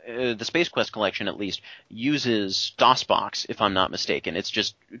 But the Space Quest collection, at least, uses DOSBox, if I'm not mistaken. It's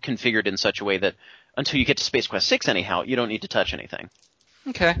just configured in such a way that until you get to Space Quest 6 anyhow, you don't need to touch anything.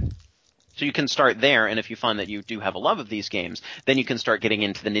 Okay. So you can start there, and if you find that you do have a love of these games, then you can start getting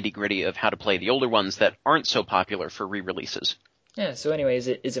into the nitty-gritty of how to play the older ones that aren't so popular for re-releases. Yeah, so anyway, is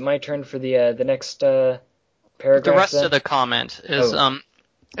it my turn for the next paragraph The rest then? of the comment is, Oh.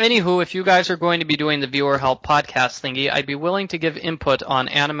 Anywho, if you guys are going to be doing the viewer help podcast thingy, I'd be willing to give input on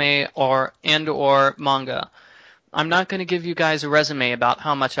anime or manga. I'm not going to give you guys a resume about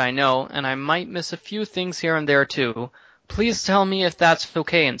how much I know, and I might miss a few things here and there too. Please tell me if that's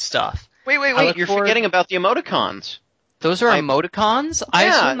okay and stuff. Wait, I look you're forward- forgetting about the emoticons. Those are emoticons? I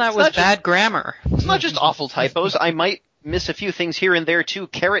Yeah, assume that it's was not just- bad grammar. It's not just awful typos. I might miss a few things here and there too.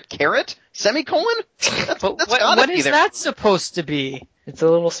 Caret? Semicolon? But That's what gotta be is there. that supposed to be? It's a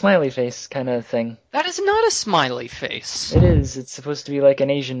little smiley face kind of thing. That is not a smiley face. It is. It's supposed to be like an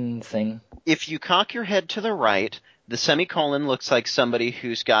Asian thing. If you cock your head to the right, the semicolon looks like somebody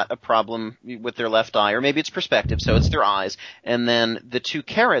who's got a problem with their left eye, or maybe it's perspective, so it's their eyes. And then the two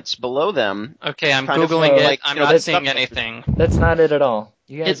carets below them. Okay, I'm kind of Googling look it. like, I'm you know, not that's seeing not- anything. That's not it at all.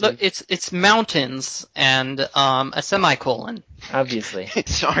 You guys It's mountains and a semicolon. obviously.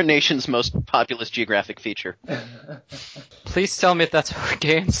 It's our nation's most populous geographic feature. Please tell me if that's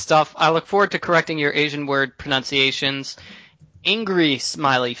okay and stuff. I look forward to correcting your Asian word pronunciations. Angry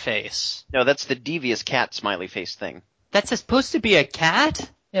smiley face. No, that's the devious cat smiley face thing. That's supposed to be a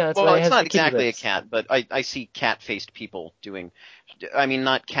cat? Yeah, that's Well, why it it's has not the kitty exactly lips. a cat, but I see cat-faced people doing. I mean,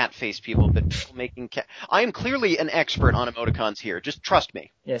 not cat-faced people, but people making cat. I am clearly an expert on emoticons here. Just trust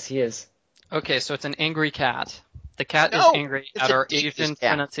me. Yes, he is. Okay, so it's an angry cat. The cat No, is angry it's at a our devious Asian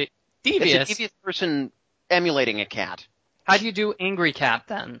cat. pronunciation. It's Devious? a devious person emulating a cat. How do you do angry cat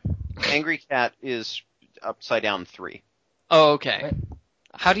then? Angry cat is upside down 3. Oh, okay. What?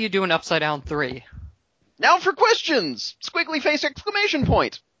 How do you do an upside down 3? Now for questions! Squiggly face exclamation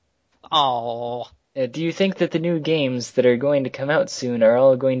point! Oh. Do you think that the new games that are going to come out soon are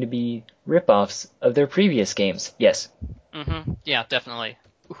all going to be rip-offs of their previous games? Yes. Mm-hmm. Yeah, definitely.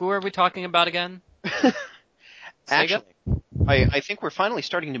 Who are we talking about again? Actually, I think we're finally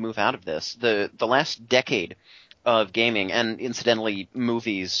starting to move out of this. The last decade of gaming, and incidentally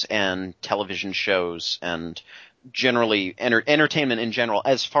movies and television shows and generally entertainment in general,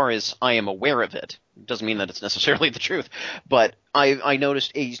 as far as I am aware of it, doesn't mean that it's necessarily the truth, but I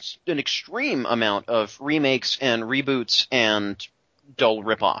noticed an extreme amount of remakes and reboots and dull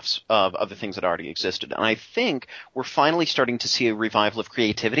rip-offs of other things that already existed. And I think we're finally starting to see a revival of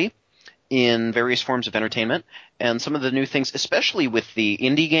creativity in various forms of entertainment, and some of the new things, especially with the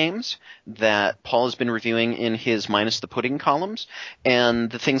indie games that Paul has been reviewing in his Minus the Pudding columns, and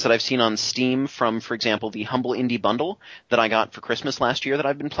the things that I've seen on Steam from, for example, the Humble Indie Bundle that I got for Christmas last year that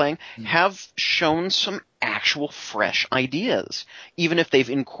I've been playing, have shown some actual fresh ideas. Even if they've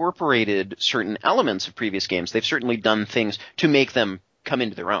incorporated certain elements of previous games, they've certainly done things to make them come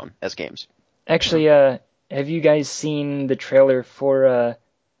into their own as games. Actually, have you guys seen the trailer for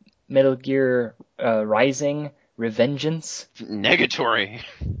Metal Gear Rising Revengeance? Negatory.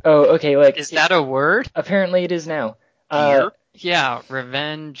 Oh, okay. Like, Is that a word? apparently it is now. Gear? Yeah,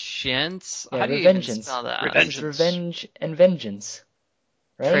 revengeance. Yeah, How do you even revengeance. spell that? Revenge. It's revenge and vengeance.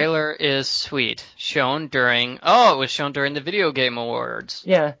 Right? Trailer is sweet. It was shown during the Video Game Awards.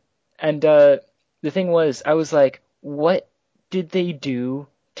 Yeah. And the thing was, I was like, what did they do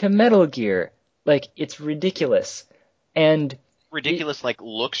to Metal Gear? Like, it's ridiculous. And Ridiculous, like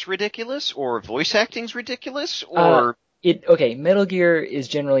looks ridiculous, or voice acting's ridiculous, or okay, Metal Gear is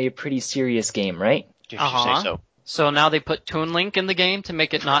generally a pretty serious game, right? if you Uh-huh. say so. So now they put Toon Link in the game to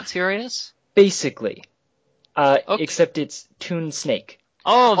make it not serious? Basically. Okay. Except it's Toon Snake.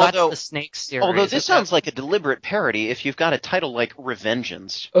 Oh, that's Although- the Snake series. Although this Okay. sounds like a deliberate parody if you've got a title like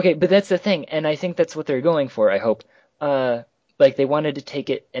Revengeance. Okay, but that's the thing, and I think that's what they're going for, I hope. Like, they wanted to take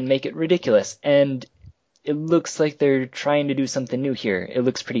it and make it ridiculous, and it looks like they're trying to do something new here. It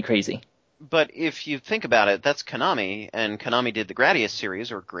looks pretty crazy. But if you think about it, that's Konami, and Konami did the Gradius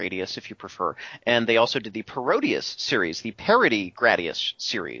series, or Gradius if you prefer, and they also did the Parodius series, the parody Gradius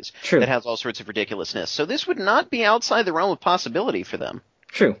series, True. that has all sorts of ridiculousness. So this would not be outside the realm of possibility for them.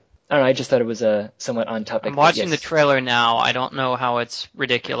 True. I don't know, I just thought it was somewhat on topic. I'm watching yes. the trailer now. I don't know how it's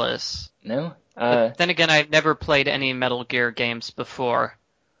ridiculous. No? But then again, I've never played any Metal Gear games before.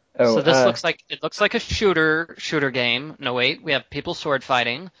 Oh, So this looks like a shooter game. No, wait, we have people sword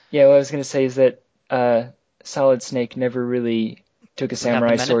fighting. Yeah, what I was going to say is that Solid Snake never really took a We have the samurai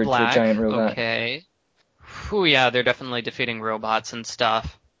Men in sword to a Black. giant robot. Okay. Whew, yeah, they're definitely defeating robots and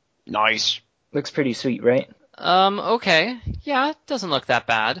stuff. Nice. Looks pretty sweet, right? Okay. Yeah, it doesn't look that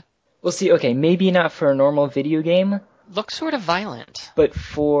bad. We'll see. Okay, maybe not for a normal video game, Looks sort of violent. but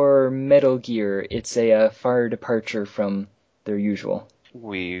for Metal Gear, it's a far departure from their usual.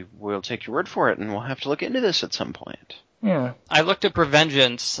 We will take your word for it, and we'll have to look into this at some point. Yeah. I looked up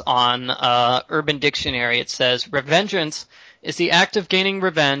revengeance on Urban Dictionary. It says, revengeance is the act of gaining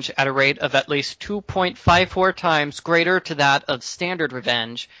revenge at a rate of at least 2.54 times greater to that of standard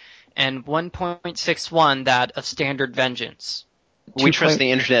revenge and 1.61 that of standard vengeance. We trust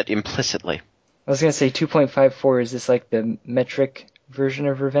the internet implicitly. I was going to say 2.54, is this like the metric version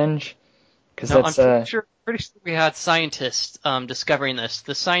of revenge? Because No, that's I'm pretty sure we had scientists discovering this.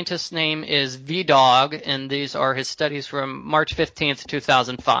 The scientist's name is VDog, and these are his studies from March 15th,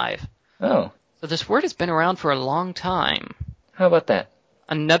 2005. Oh, So this word has been around for a long time. how about that?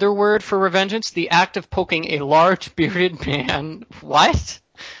 Another word for revengeance, the act of poking a large bearded man. What?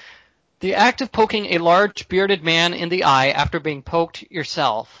 The act of poking a large bearded man in the eye after being poked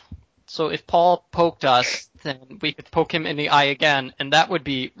yourself. So if Paul poked us, then we could poke him in the eye again, and that would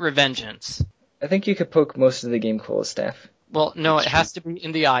be revengeance. I think you could poke most of the Game Cola staff. Well, no, it has to be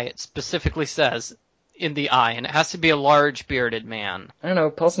in the eye. It specifically says in the eye, and it has to be a large bearded man. I don't know,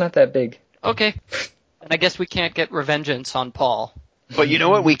 Paul's not that big. Okay. And I guess we can't get revengeance on Paul. But you know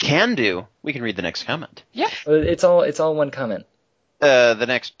what we can do? We can read the next comment. Yeah. It's all one comment. The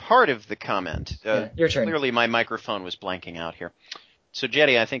next part of the comment. Yeah, your turn. Clearly my microphone was blanking out here. So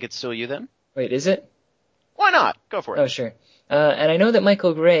Jetty, I think it's still you then? Wait, is it? Why not? Go for it. Oh, sure. And I know that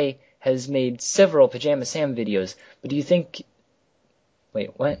Michael Gray has made several Pajama Sam videos, but do you think...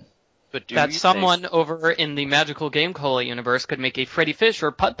 Wait, what? But do That you someone over in the Magical Game Cola universe could make a Freddy Fish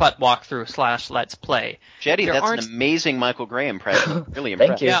or Putt-Putt walkthrough / Let's Play. Jetty, There that's aren't- an amazing Michael Gray impression. Really Thank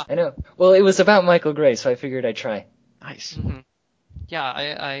impressed. you. Yeah. I know. Well, it was about Michael Gray, so I figured I'd try. Nice. Mm-hmm.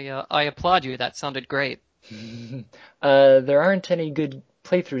 Yeah, I applaud you. That sounded great. There aren't any good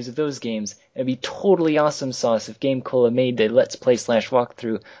playthroughs of those games. It'd be totally awesome sauce if Game Cola made a Let's Play /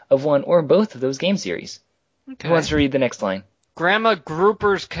 walkthrough of one or both of those game series. Okay. Who wants to read the next line? Grandma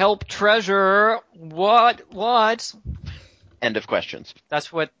Grouper's kelp treasure. What? End of questions.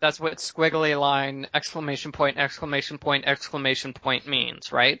 That's what squiggly line !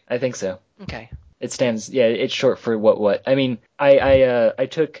 Means, right? I think so. Okay. It stands, yeah, it's short for what. I mean, I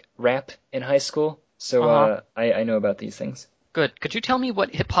took rap in high school, so I know about these things. Good. Could you tell me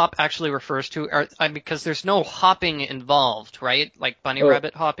what hip hop actually refers to? Because there's no hopping involved, right? Like bunny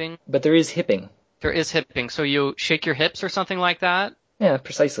rabbit hopping. But there is hipping. There is hipping. So you shake your hips or something like that? Yeah,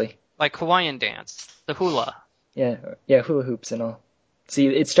 precisely. Like Hawaiian dance, the hula. Yeah, hula hoops and all. See,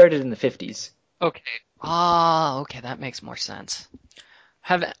 it started in the 50s. Okay. Okay, that makes more sense.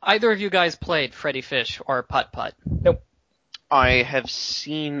 Have either of you guys played Freddy Fish or Putt-Putt? Nope. I have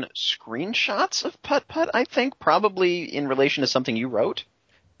seen screenshots of Putt-Putt, I think, probably in relation to something you wrote.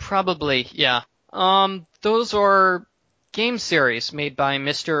 Probably, yeah. Those are game series made by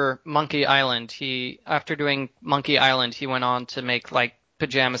Mr. Monkey Island. After doing Monkey Island, he went on to make like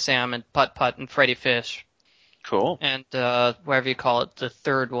Pajama Sam and Putt-Putt and Freddy Fish. Cool. And whatever you call it, the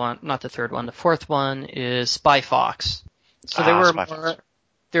fourth one is Spy Fox. So they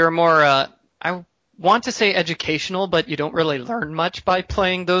were more, I want to say educational, but you don't really learn much by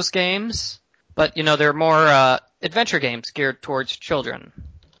playing those games. But, they're more adventure games geared towards children.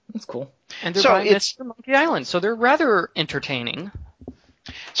 That's cool. And they're by Mr. Monkey Island, so they're rather entertaining.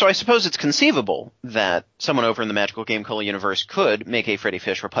 So I suppose it's conceivable that someone over in the Magical Game Cola universe could make a Freddy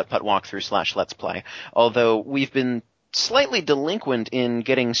Fish or Putt-Putt walkthrough / Let's Play, although we've been slightly delinquent in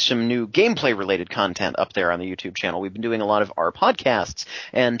getting some new gameplay-related content up there on the YouTube channel. We've been doing a lot of our podcasts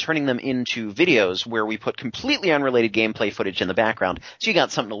and turning them into videos where we put completely unrelated gameplay footage in the background, so you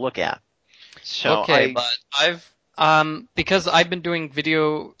got something to look at. So but I've because I've been doing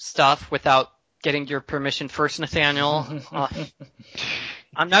video stuff without getting your permission first, Nathaniel.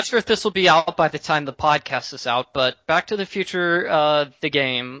 I'm not sure if this will be out by the time the podcast is out, but Back to the Future, the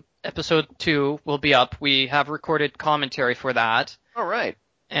game, episode 2 will be up. We have recorded commentary for that. All right.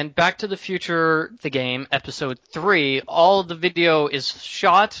 And Back to the Future, the game, episode 3, all the video is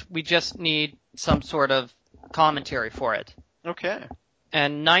shot. We just need some sort of commentary for it. Okay.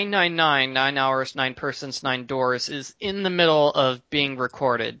 And 999, 9 hours, 9 persons, 9 doors, is in the middle of being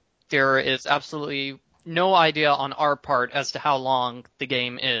recorded. There is absolutely no idea on our part as to how long the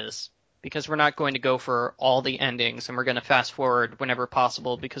game is, because we're not going to go for all the endings, and we're going to fast forward whenever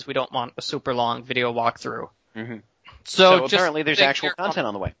possible because we don't want a super long video walkthrough. Mm-hmm. So apparently there's actual content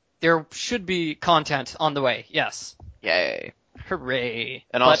on the way. There should be content on the way, yes. Yay. Hooray.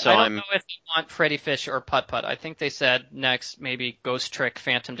 And But also I don't know if you want Freddy Fish or Putt Putt. I think they said next maybe Ghost Trick,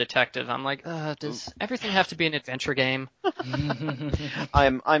 Phantom Detective. I'm like, does everything have to be an adventure game?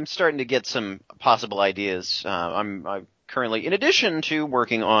 I'm starting to get some possible ideas. I'm currently, in addition to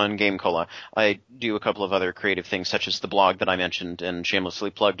working on Game Cola, I do a couple of other creative things, such as the blog that I mentioned and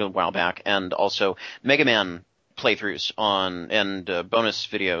shamelessly plugged a while back, and also Mega Man playthroughs on and bonus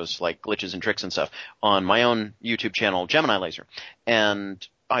videos like glitches and tricks and stuff on my own YouTube channel, Gemini Laser. And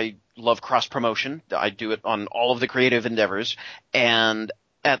I love cross promotion. I do it on all of the creative endeavors, and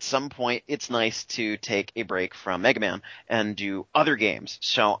at some point it's nice to take a break from Mega Man and do other games.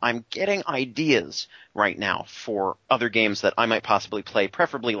 So I'm getting ideas right now for other games that I might possibly play,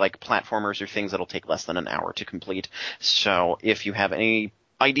 preferably like platformers or things that'll take less than an hour to complete. So if you have any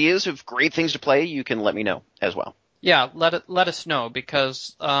ideas of great things to play, you can let me know as well. Yeah, let us know,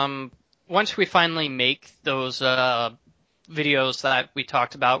 because once we finally make those videos that we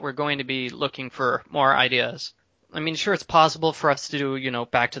talked about, we're going to be looking for more ideas. I mean, sure, it's possible for us to do,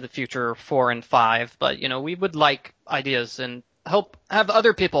 Back to the Future 4 and 5, but, we would like ideas and have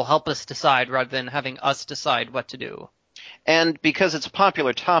other people help us decide rather than having us decide what to do. And because it's a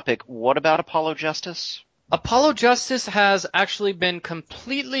popular topic, what about Apollo Justice? Apollo Justice has actually been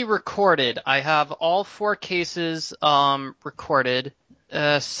completely recorded. I have all 4 cases recorded.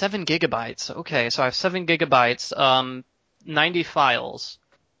 7 gigabytes. Okay, so I have 7 gigabytes, 90 files.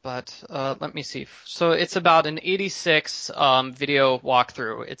 But let me see. So it's about an 86 video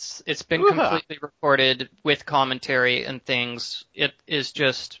walkthrough. It's been completely recorded with commentary and things. It is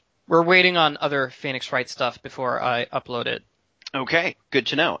just, we're waiting on other Phoenix Wright stuff before I upload it. Okay, good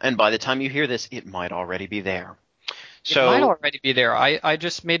to know. And by the time you hear this, it might already be there. It might already be there. I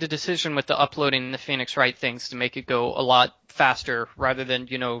just made a decision with the uploading the Phoenix Wright things to make it go a lot faster rather than,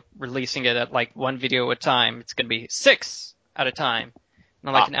 releasing it at like 1 video at a time. It's going to be 6 at a time,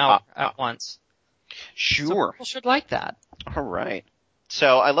 not like an hour at once. Sure. So people should like that. All right.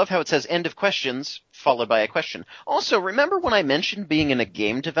 So I love how it says end of questions, followed by a question. Also, remember when I mentioned being in a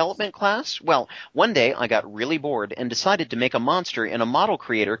game development class? Well, one day I got really bored and decided to make a monster in a model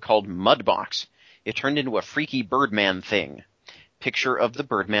creator called Mudbox. It turned into a freaky Birdman thing. Picture of the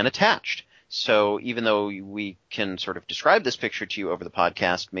Birdman attached. So even though we can sort of describe this picture to you over the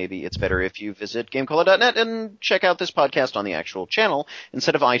podcast, maybe it's better if you visit GameCola.net and check out this podcast on the actual channel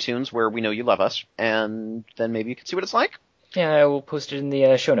instead of iTunes, where we know you love us, and then maybe you can see what it's like. Yeah, I will post it in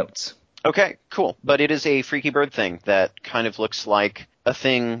the show notes. Okay, cool. But it is a freaky bird thing that kind of looks like a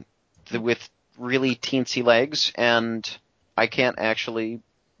thing with really teensy legs, and I can't actually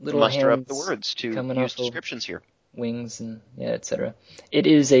muster up the words to use descriptions here. Wings and etc. It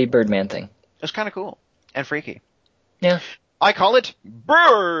is a Birdman thing. It's kind of cool and freaky. Yeah. I call it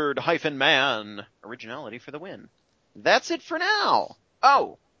Bird-Man. Originality for the win. That's it for now.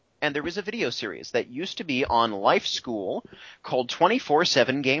 Oh, and there is a video series that used to be on Life School called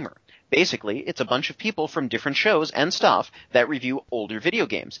 24/7 Gamer. Basically, it's a bunch of people from different shows and stuff that review older video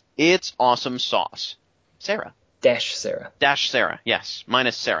games. It's awesome sauce. Sarah. Dash Sarah, yes.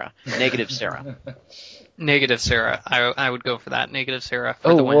 Minus Sarah. Negative Sarah. Negative Sarah. I would go for that. Negative Sarah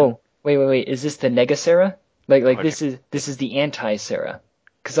for the win. Whoa. Wait. Is this the Nega Sarah? Like this is the anti-Sarah.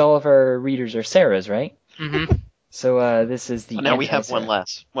 Because all of our readers are Sarahs, right? Mm-hmm. So this is the now we have one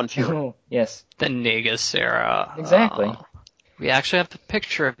less. One fewer. Oh, yes. The Nega Sarah. Exactly. We actually have a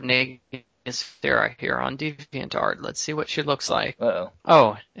picture of Nega Sarah here on DeviantArt. Let's see what she looks like. Uh-oh.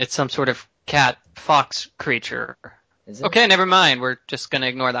 Oh, it's some sort of cat fox creature. Is it? Okay, never mind. We're just going to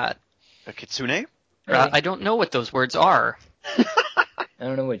ignore that. A kitsune? I don't know what those words are. I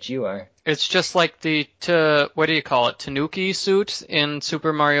don't know what you are. It's just like the, what do you call it, Tanuki suit in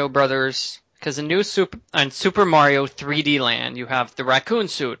Super Mario Brothers. Because in Super Mario 3D Land, you have the raccoon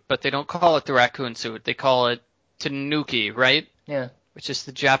suit, but they don't call it the raccoon suit. They call it Tanuki, right? Yeah. Which is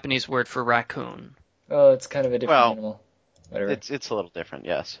the Japanese word for raccoon. Oh, it's kind of a different animal. Whatever. It's a little different,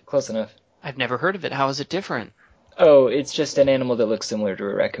 yes. Close enough. I've never heard of it. How is it different? Oh, it's just an animal that looks similar to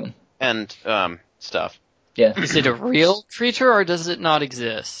a raccoon. And, stuff. Yeah. Is it a real creature or does it not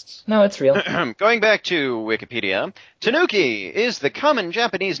exist? No, it's real. Going back to Wikipedia, tanuki is the common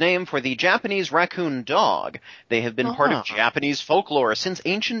Japanese name for the Japanese raccoon dog. They have been part of Japanese folklore since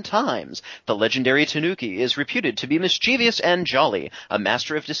ancient times. The legendary tanuki is reputed to be mischievous and jolly, a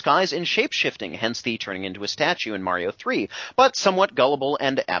master of disguise and shape-shifting, hence the turning into a statue in Mario 3, but somewhat gullible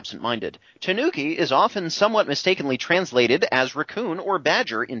and absent-minded. Tanuki is often somewhat mistakenly translated as raccoon or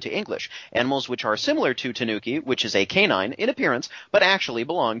badger into English, animals which are similar to tanuki, which is a canine in appearance, but actually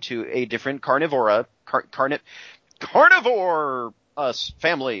belong to a different carnivore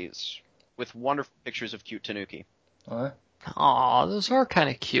families with wonderful pictures of cute tanuki. Aw, those are kind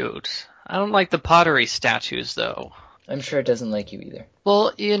of cute. I don't like the pottery statues, though. I'm sure it doesn't like you either.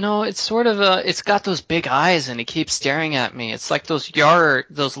 Well, it's sort of it's got those big eyes and it keeps staring at me. It's like those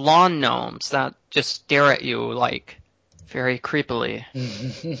lawn gnomes that just stare at you like very creepily.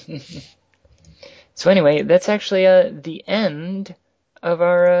 So anyway, that's actually the end of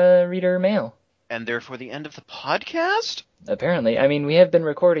our reader mail. And therefore the end of the podcast? Apparently. I mean, we have been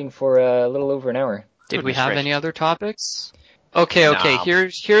recording for a little over an hour. Did we have any other topics? Okay. No.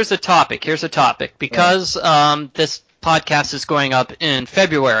 Here's a topic. Because this podcast is going up in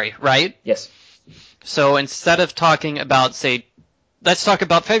February, right? Yes. So instead of talking about, let's talk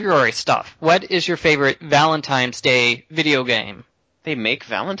about February stuff. What is your favorite Valentine's Day video game? They make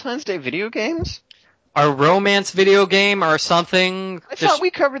Valentine's Day video games? A romance video game or something? I thought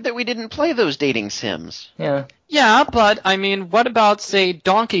we covered that we didn't play those dating sims. Yeah. Yeah, but I mean, what about, say,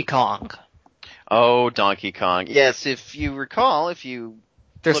 Donkey Kong? Oh, Donkey Kong. Yes, if you recall,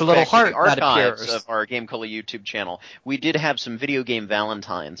 there's a look little back heart to the that archives appears of our Game Cola YouTube channel, we did have some video game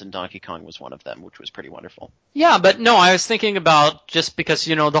Valentines, and Donkey Kong was one of them, which was pretty wonderful. Yeah, but no, I was thinking about just because,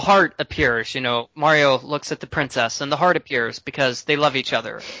 the heart appears, Mario looks at the princess and the heart appears because they love each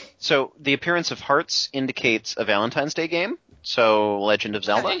other. So the appearance of hearts indicates a Valentine's Day game? So Legend of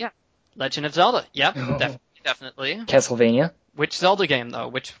Zelda? Yeah. Legend of Zelda. Yep, definitely. Castlevania. Which Zelda game, though?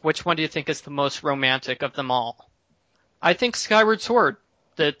 Which one do you think is the most romantic of them all? I think Skyward Sword,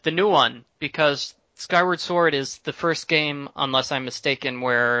 the new one, because Skyward Sword is the first game, unless I'm mistaken,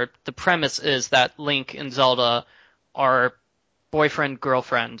 where the premise is that Link and Zelda are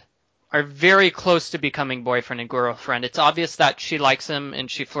boyfriend-girlfriend, are very close to becoming boyfriend and girlfriend. It's obvious that she likes him and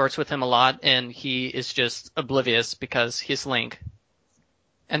she flirts with him a lot, and he is just oblivious because he's Link.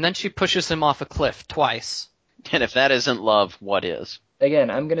 And then she pushes him off a cliff twice. And if that isn't love, what is?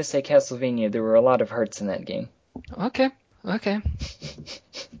 Again, I'm going to say Castlevania. There were a lot of hearts in that game. Okay.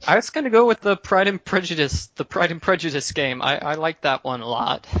 I was going to go with the Pride and Prejudice game. I like that one a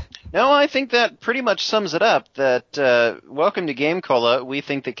lot. No, I think that pretty much sums it up. That welcome to Game Cola. We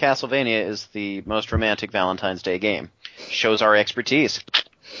think that Castlevania is the most romantic Valentine's Day game. Shows our expertise.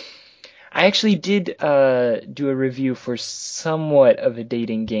 I actually did do a review for somewhat of a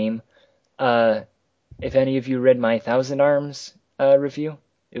dating game. If any of you read my Thousand Arms review,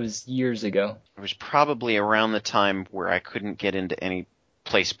 it was years ago. It was probably around the time where I couldn't get into any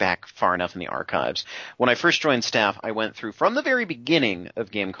place back far enough in the archives. When I first joined staff, I went through from the very beginning of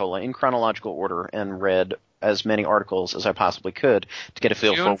Game Cola in chronological order and read as many articles as I possibly could to get a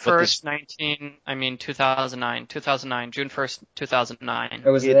feel June for 1st, 2009, June 1st, 2009.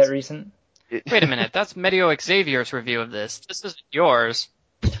 Or was it that recent? Wait a minute, that's Medio Xavier's review of this. This isn't yours.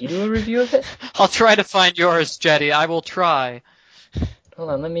 Did you do a review of it? I'll try to find yours, Jetty. I will try. Hold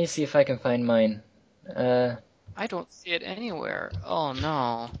on, let me see if I can find mine. I don't see it anywhere. Oh,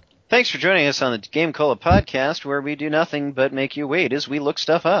 no. Thanks for joining us on the Game Cola podcast, where we do nothing but make you wait as we look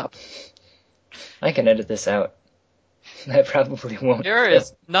stuff up. I can edit this out. I probably won't. There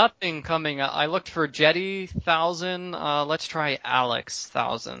is nothing coming up. I looked for Jetty 1000. Let's try Alex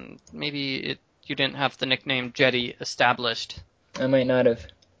 1000. Maybe you didn't have the nickname Jetty established. I might not have.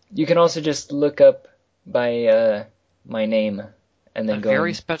 You can also just look up by my name and then go. A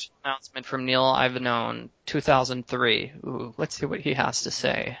very special announcement from Neil I've known, 2003. Ooh, let's see what he has to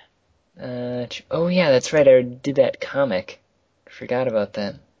say. Oh yeah, that's right. I did that comic. Forgot about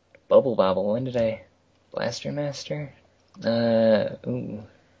that. Bubble Bobble. When did I? Blaster Master. Air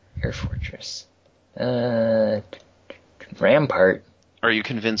Fortress. Rampart. Are you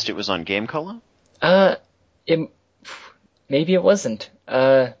convinced it was on Game Cola? Maybe it wasn't.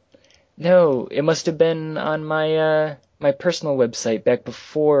 No, it must have been on my my personal website back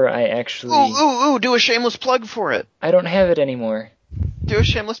before I actually... Ooh, do a shameless plug for it. I don't have it anymore. Do a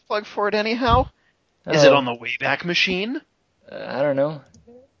shameless plug for it anyhow? Is it on the Wayback Machine? I don't know.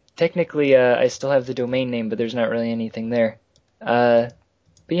 Technically, I still have the domain name, but there's not really anything there. But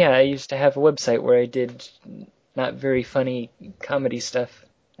yeah, I used to have a website where I did not very funny comedy stuff.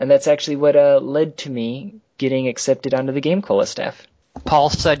 And that's actually what led to me getting accepted onto the Game Cola staff. Paul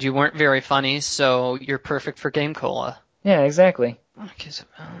said you weren't very funny, so you're perfect for Game Cola. Yeah, exactly. Okay, so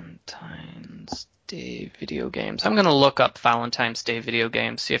Valentine's Day video games. I'm going to look up Valentine's Day video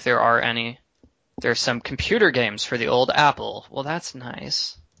games, see if there are any. There's some computer games for the old Apple. Well, that's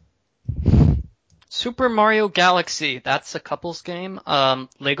nice. Super Mario Galaxy, that's a couples game.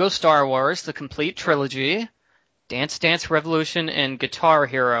 Lego Star Wars, the complete trilogy. Dance Dance Revolution and Guitar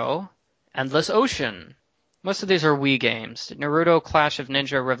Hero. Endless Ocean. Most of these are Wii games. Naruto Clash of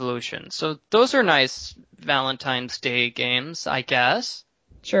Ninja Revolution. So those are nice Valentine's Day games, I guess.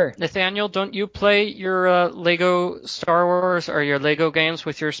 Sure. Nathaniel, don't you play your Lego Star Wars or your Lego games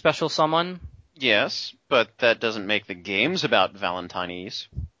with your special someone? Yes, but that doesn't make the games about Valentines.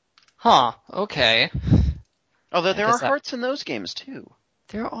 Huh, okay. Although I there guess are hearts in those games, too.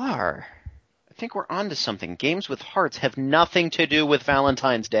 There are. I think we're onto something. Games with hearts have nothing to do with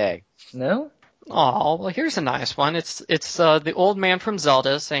Valentine's Day. No? Oh, well, here's a nice one. It's the old man from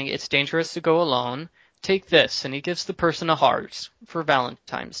Zelda saying it's dangerous to go alone. Take this, and he gives the person a heart for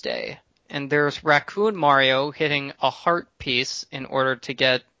Valentine's Day. And there's Raccoon Mario hitting a heart piece in order to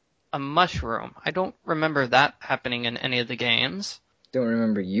get a mushroom. I don't remember that happening in any of the games. Don't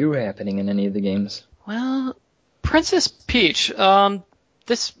remember you happening in any of the games. Well, Princess Peach,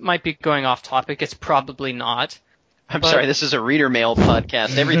 this might be going off topic. It's probably not. I'm sorry, this is a reader mail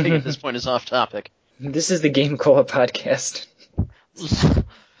podcast. Everything at this point is off topic. This is the Game Cola podcast.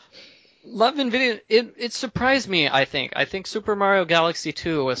 Love and video, it surprised me, I think. I think Super Mario Galaxy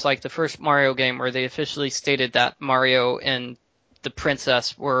 2 was like the first Mario game where they officially stated that Mario and the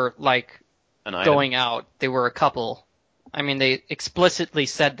princess were like going out. They were a couple. I mean, they explicitly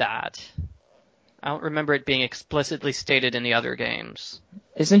said that. I don't remember it being explicitly stated in the other games.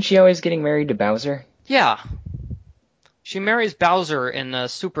 Isn't she always getting married to Bowser? Yeah. She marries Bowser in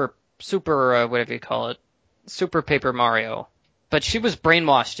Super, whatever you call it, Super Paper Mario. But she was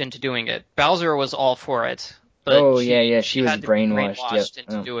brainwashed into doing it. Bowser was all for it. But she was brainwashed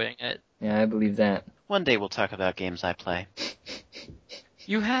into doing it. Yeah, I believe that. One day we'll talk about games I play.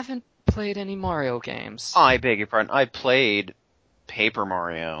 You haven't played any Mario games. I beg your pardon. I played Paper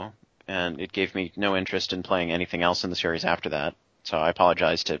Mario, and it gave me no interest in playing anything else in the series after that. So I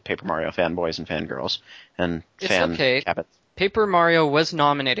apologize to Paper Mario fanboys and fangirls and cabets. Paper Mario was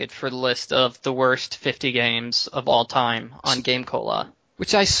nominated for the list of the worst 50 games of all time on Game Cola,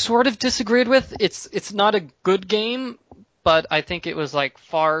 which I sort of disagreed with. It's not a good game, but I think it was like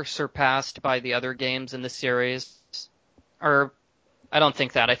far surpassed by the other games in the series. Or I don't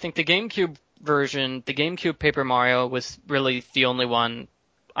think that. I think the GameCube version, the GameCube Paper Mario, was really the only one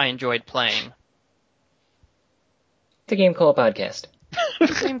I enjoyed playing. The Game Cola podcast.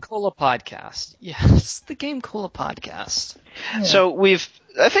 The Game Cola podcast. Yes, the Game Cola podcast. Yeah. So we've,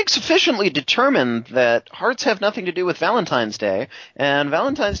 I think, sufficiently determined that hearts have nothing to do with Valentine's Day, and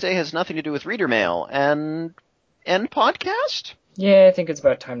Valentine's Day has nothing to do with reader mail, and end podcast? Yeah, I think it's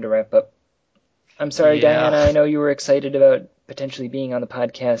about time to wrap up. I'm sorry, Diana, I know you were excited about potentially being on the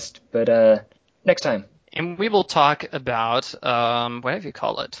podcast, but next time. And we will talk about, whatever you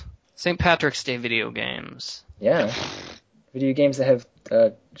call it, St. Patrick's Day video games. Yeah. Video games that have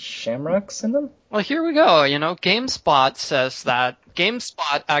shamrocks in them? Well, here we go. GameSpot says that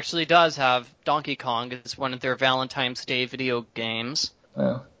GameSpot actually does have Donkey Kong as one of their Valentine's Day video games.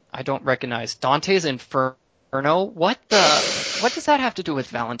 Oh. I don't recognize Dante's Inferno. What does that have to do with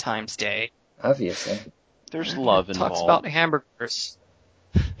Valentine's Day? Obviously. There's love involved. Talks about hamburgers.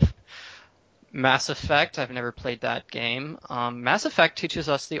 Mass Effect, I've never played that game. Mass Effect teaches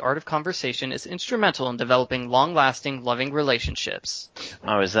us the art of conversation is instrumental in developing long-lasting, loving relationships.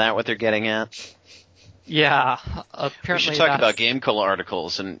 Oh, is that what they're getting at? Yeah, apparently. We should talk about Game Cola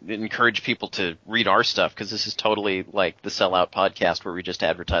articles and encourage people to read our stuff, because this is totally like the Sellout podcast where we just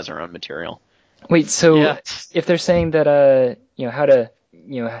advertise our own material. Wait, so if they're saying that how to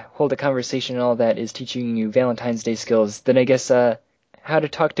hold a conversation and all that is teaching you Valentine's Day skills, then I guess how to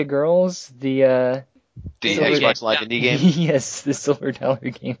talk to girls, the Xbox Live Indie game? Yes, the Silver Dollar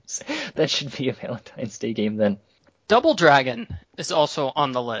games. That should be a Valentine's Day game then. Double Dragon is also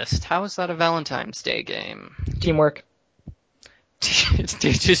on the list. How is that a Valentine's Day game? Teamwork. It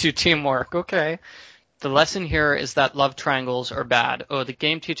teaches you teamwork, okay. The lesson here is that love triangles are bad. Oh, the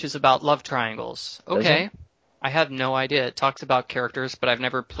game teaches about love triangles. Okay. I have no idea. It talks about characters, but I've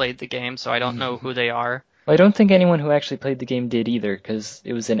never played the game, so I don't know who they are. Well, I don't think anyone who actually played the game did either, because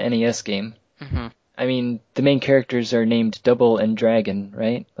it was an NES game. Mm-hmm. I mean, the main characters are named Double and Dragon,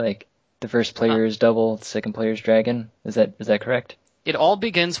 right? Like, the first player is Double, the second player is Dragon. Is that correct? It all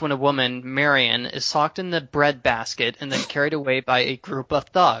begins when a woman, Marion, is socked in the breadbasket and then carried away by a group of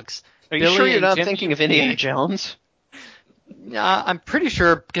thugs. Are you Billy sure you're and not Jimmy thinking of Indiana Lee- Jones? I'm pretty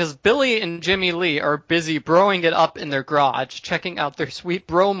sure because Billy and Jimmy Lee are busy broing it up in their garage, checking out their sweet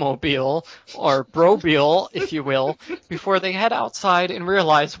bromobile, or brobile, if you will, before they head outside and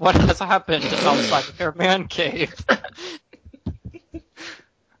realize what has happened outside their man cave.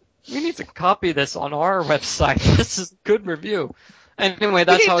 We need to copy this on our website. This is a good review. Anyway,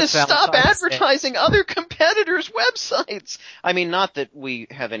 that's We how need to it's stop Valentine's Day. advertising other competitors' websites. I mean, not that we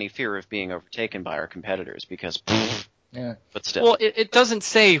have any fear of being overtaken by our competitors, because, Yeah. but still. Well, it doesn't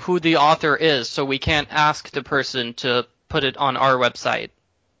say who the author is, so we can't ask the person to put it on our website.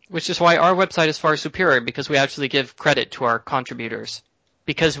 Which is why our website is far superior, because we actually give credit to our contributors.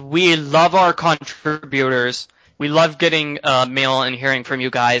 Because we love our contributors. We love getting mail and hearing from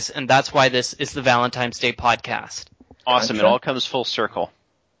you guys, and that's why this is the Valentine's Day podcast. Awesome, it Gotcha. all comes full circle.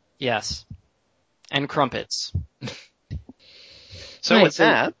 Yes. And crumpets. So Right, with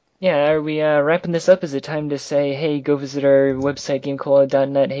that, Yeah, are we wrapping this up? Is it time to say, hey, go visit our website,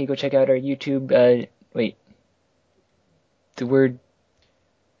 gamecola.net. Hey, go check out our YouTube. Wait. The word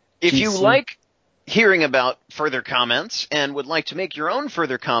if you GC. like hearing about further comments and would like to make your own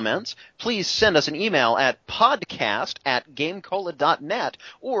further comments, please send us an email at podcast@gamecola.net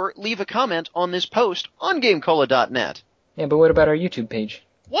or leave a comment on this post on gamecola.net. Yeah, but what about our YouTube page?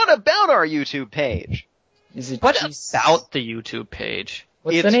 What about our YouTube page? Is it What GC? about the YouTube page?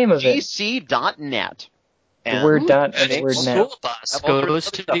 What's It's the name of it? gc.net. The word dot and the Magic word net. School bus Have all sorts goes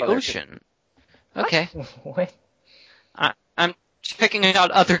of to stuff the on there, ocean. Okay. What? I'm checking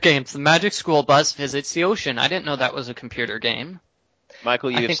out other games. The Magic School Bus visits the ocean. I didn't know that was a computer game. Michael,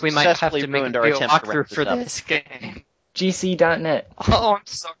 I you've think we might have successfully to make a ruined our video attempt to walkthrough wrap for this up. this game. GC.net. Oh, I'm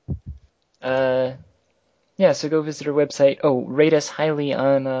sorry. Yeah, so go visit our website. Oh, rate us highly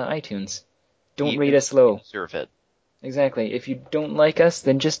on iTunes. Don't Even rate us low. Deserve it. Exactly. If you don't like us,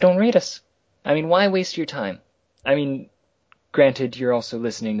 then just don't rate us. I mean, why waste your time? I mean, granted, you're also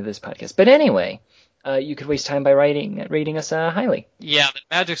listening to this podcast. But anyway, you could waste time by rating us highly. Yeah, the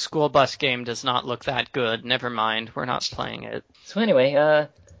Magic School Bus game does not look that good. Never mind. We're not playing it. So anyway,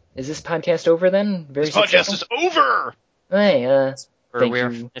 is this podcast over then? Very This podcast successful? is over! Hey, Or Thank we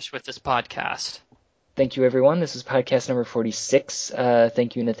are you. finished with this podcast. thank you everyone. This is podcast number 46.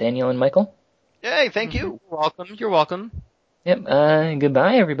 Thank you, Nathaniel and Michael. Yay, thank you. You're welcome. You're welcome. Yep,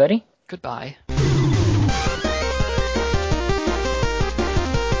 goodbye everybody. Goodbye.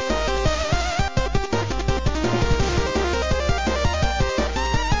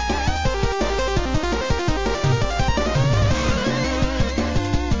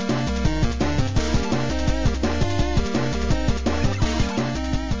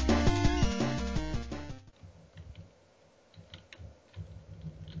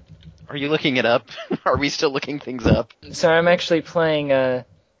 Are you looking it up? Are we still looking things up? Sorry, I'm actually playing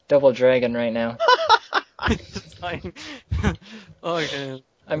Double Dragon right now. It's fine. Okay.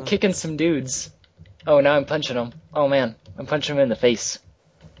 I'm kicking some dudes. Oh, now I'm punching them. Oh man, I'm punching him in the face.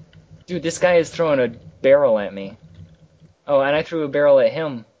 Dude, this guy is throwing a barrel at me. Oh, and I threw a barrel at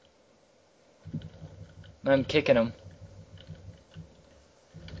him. I'm kicking him.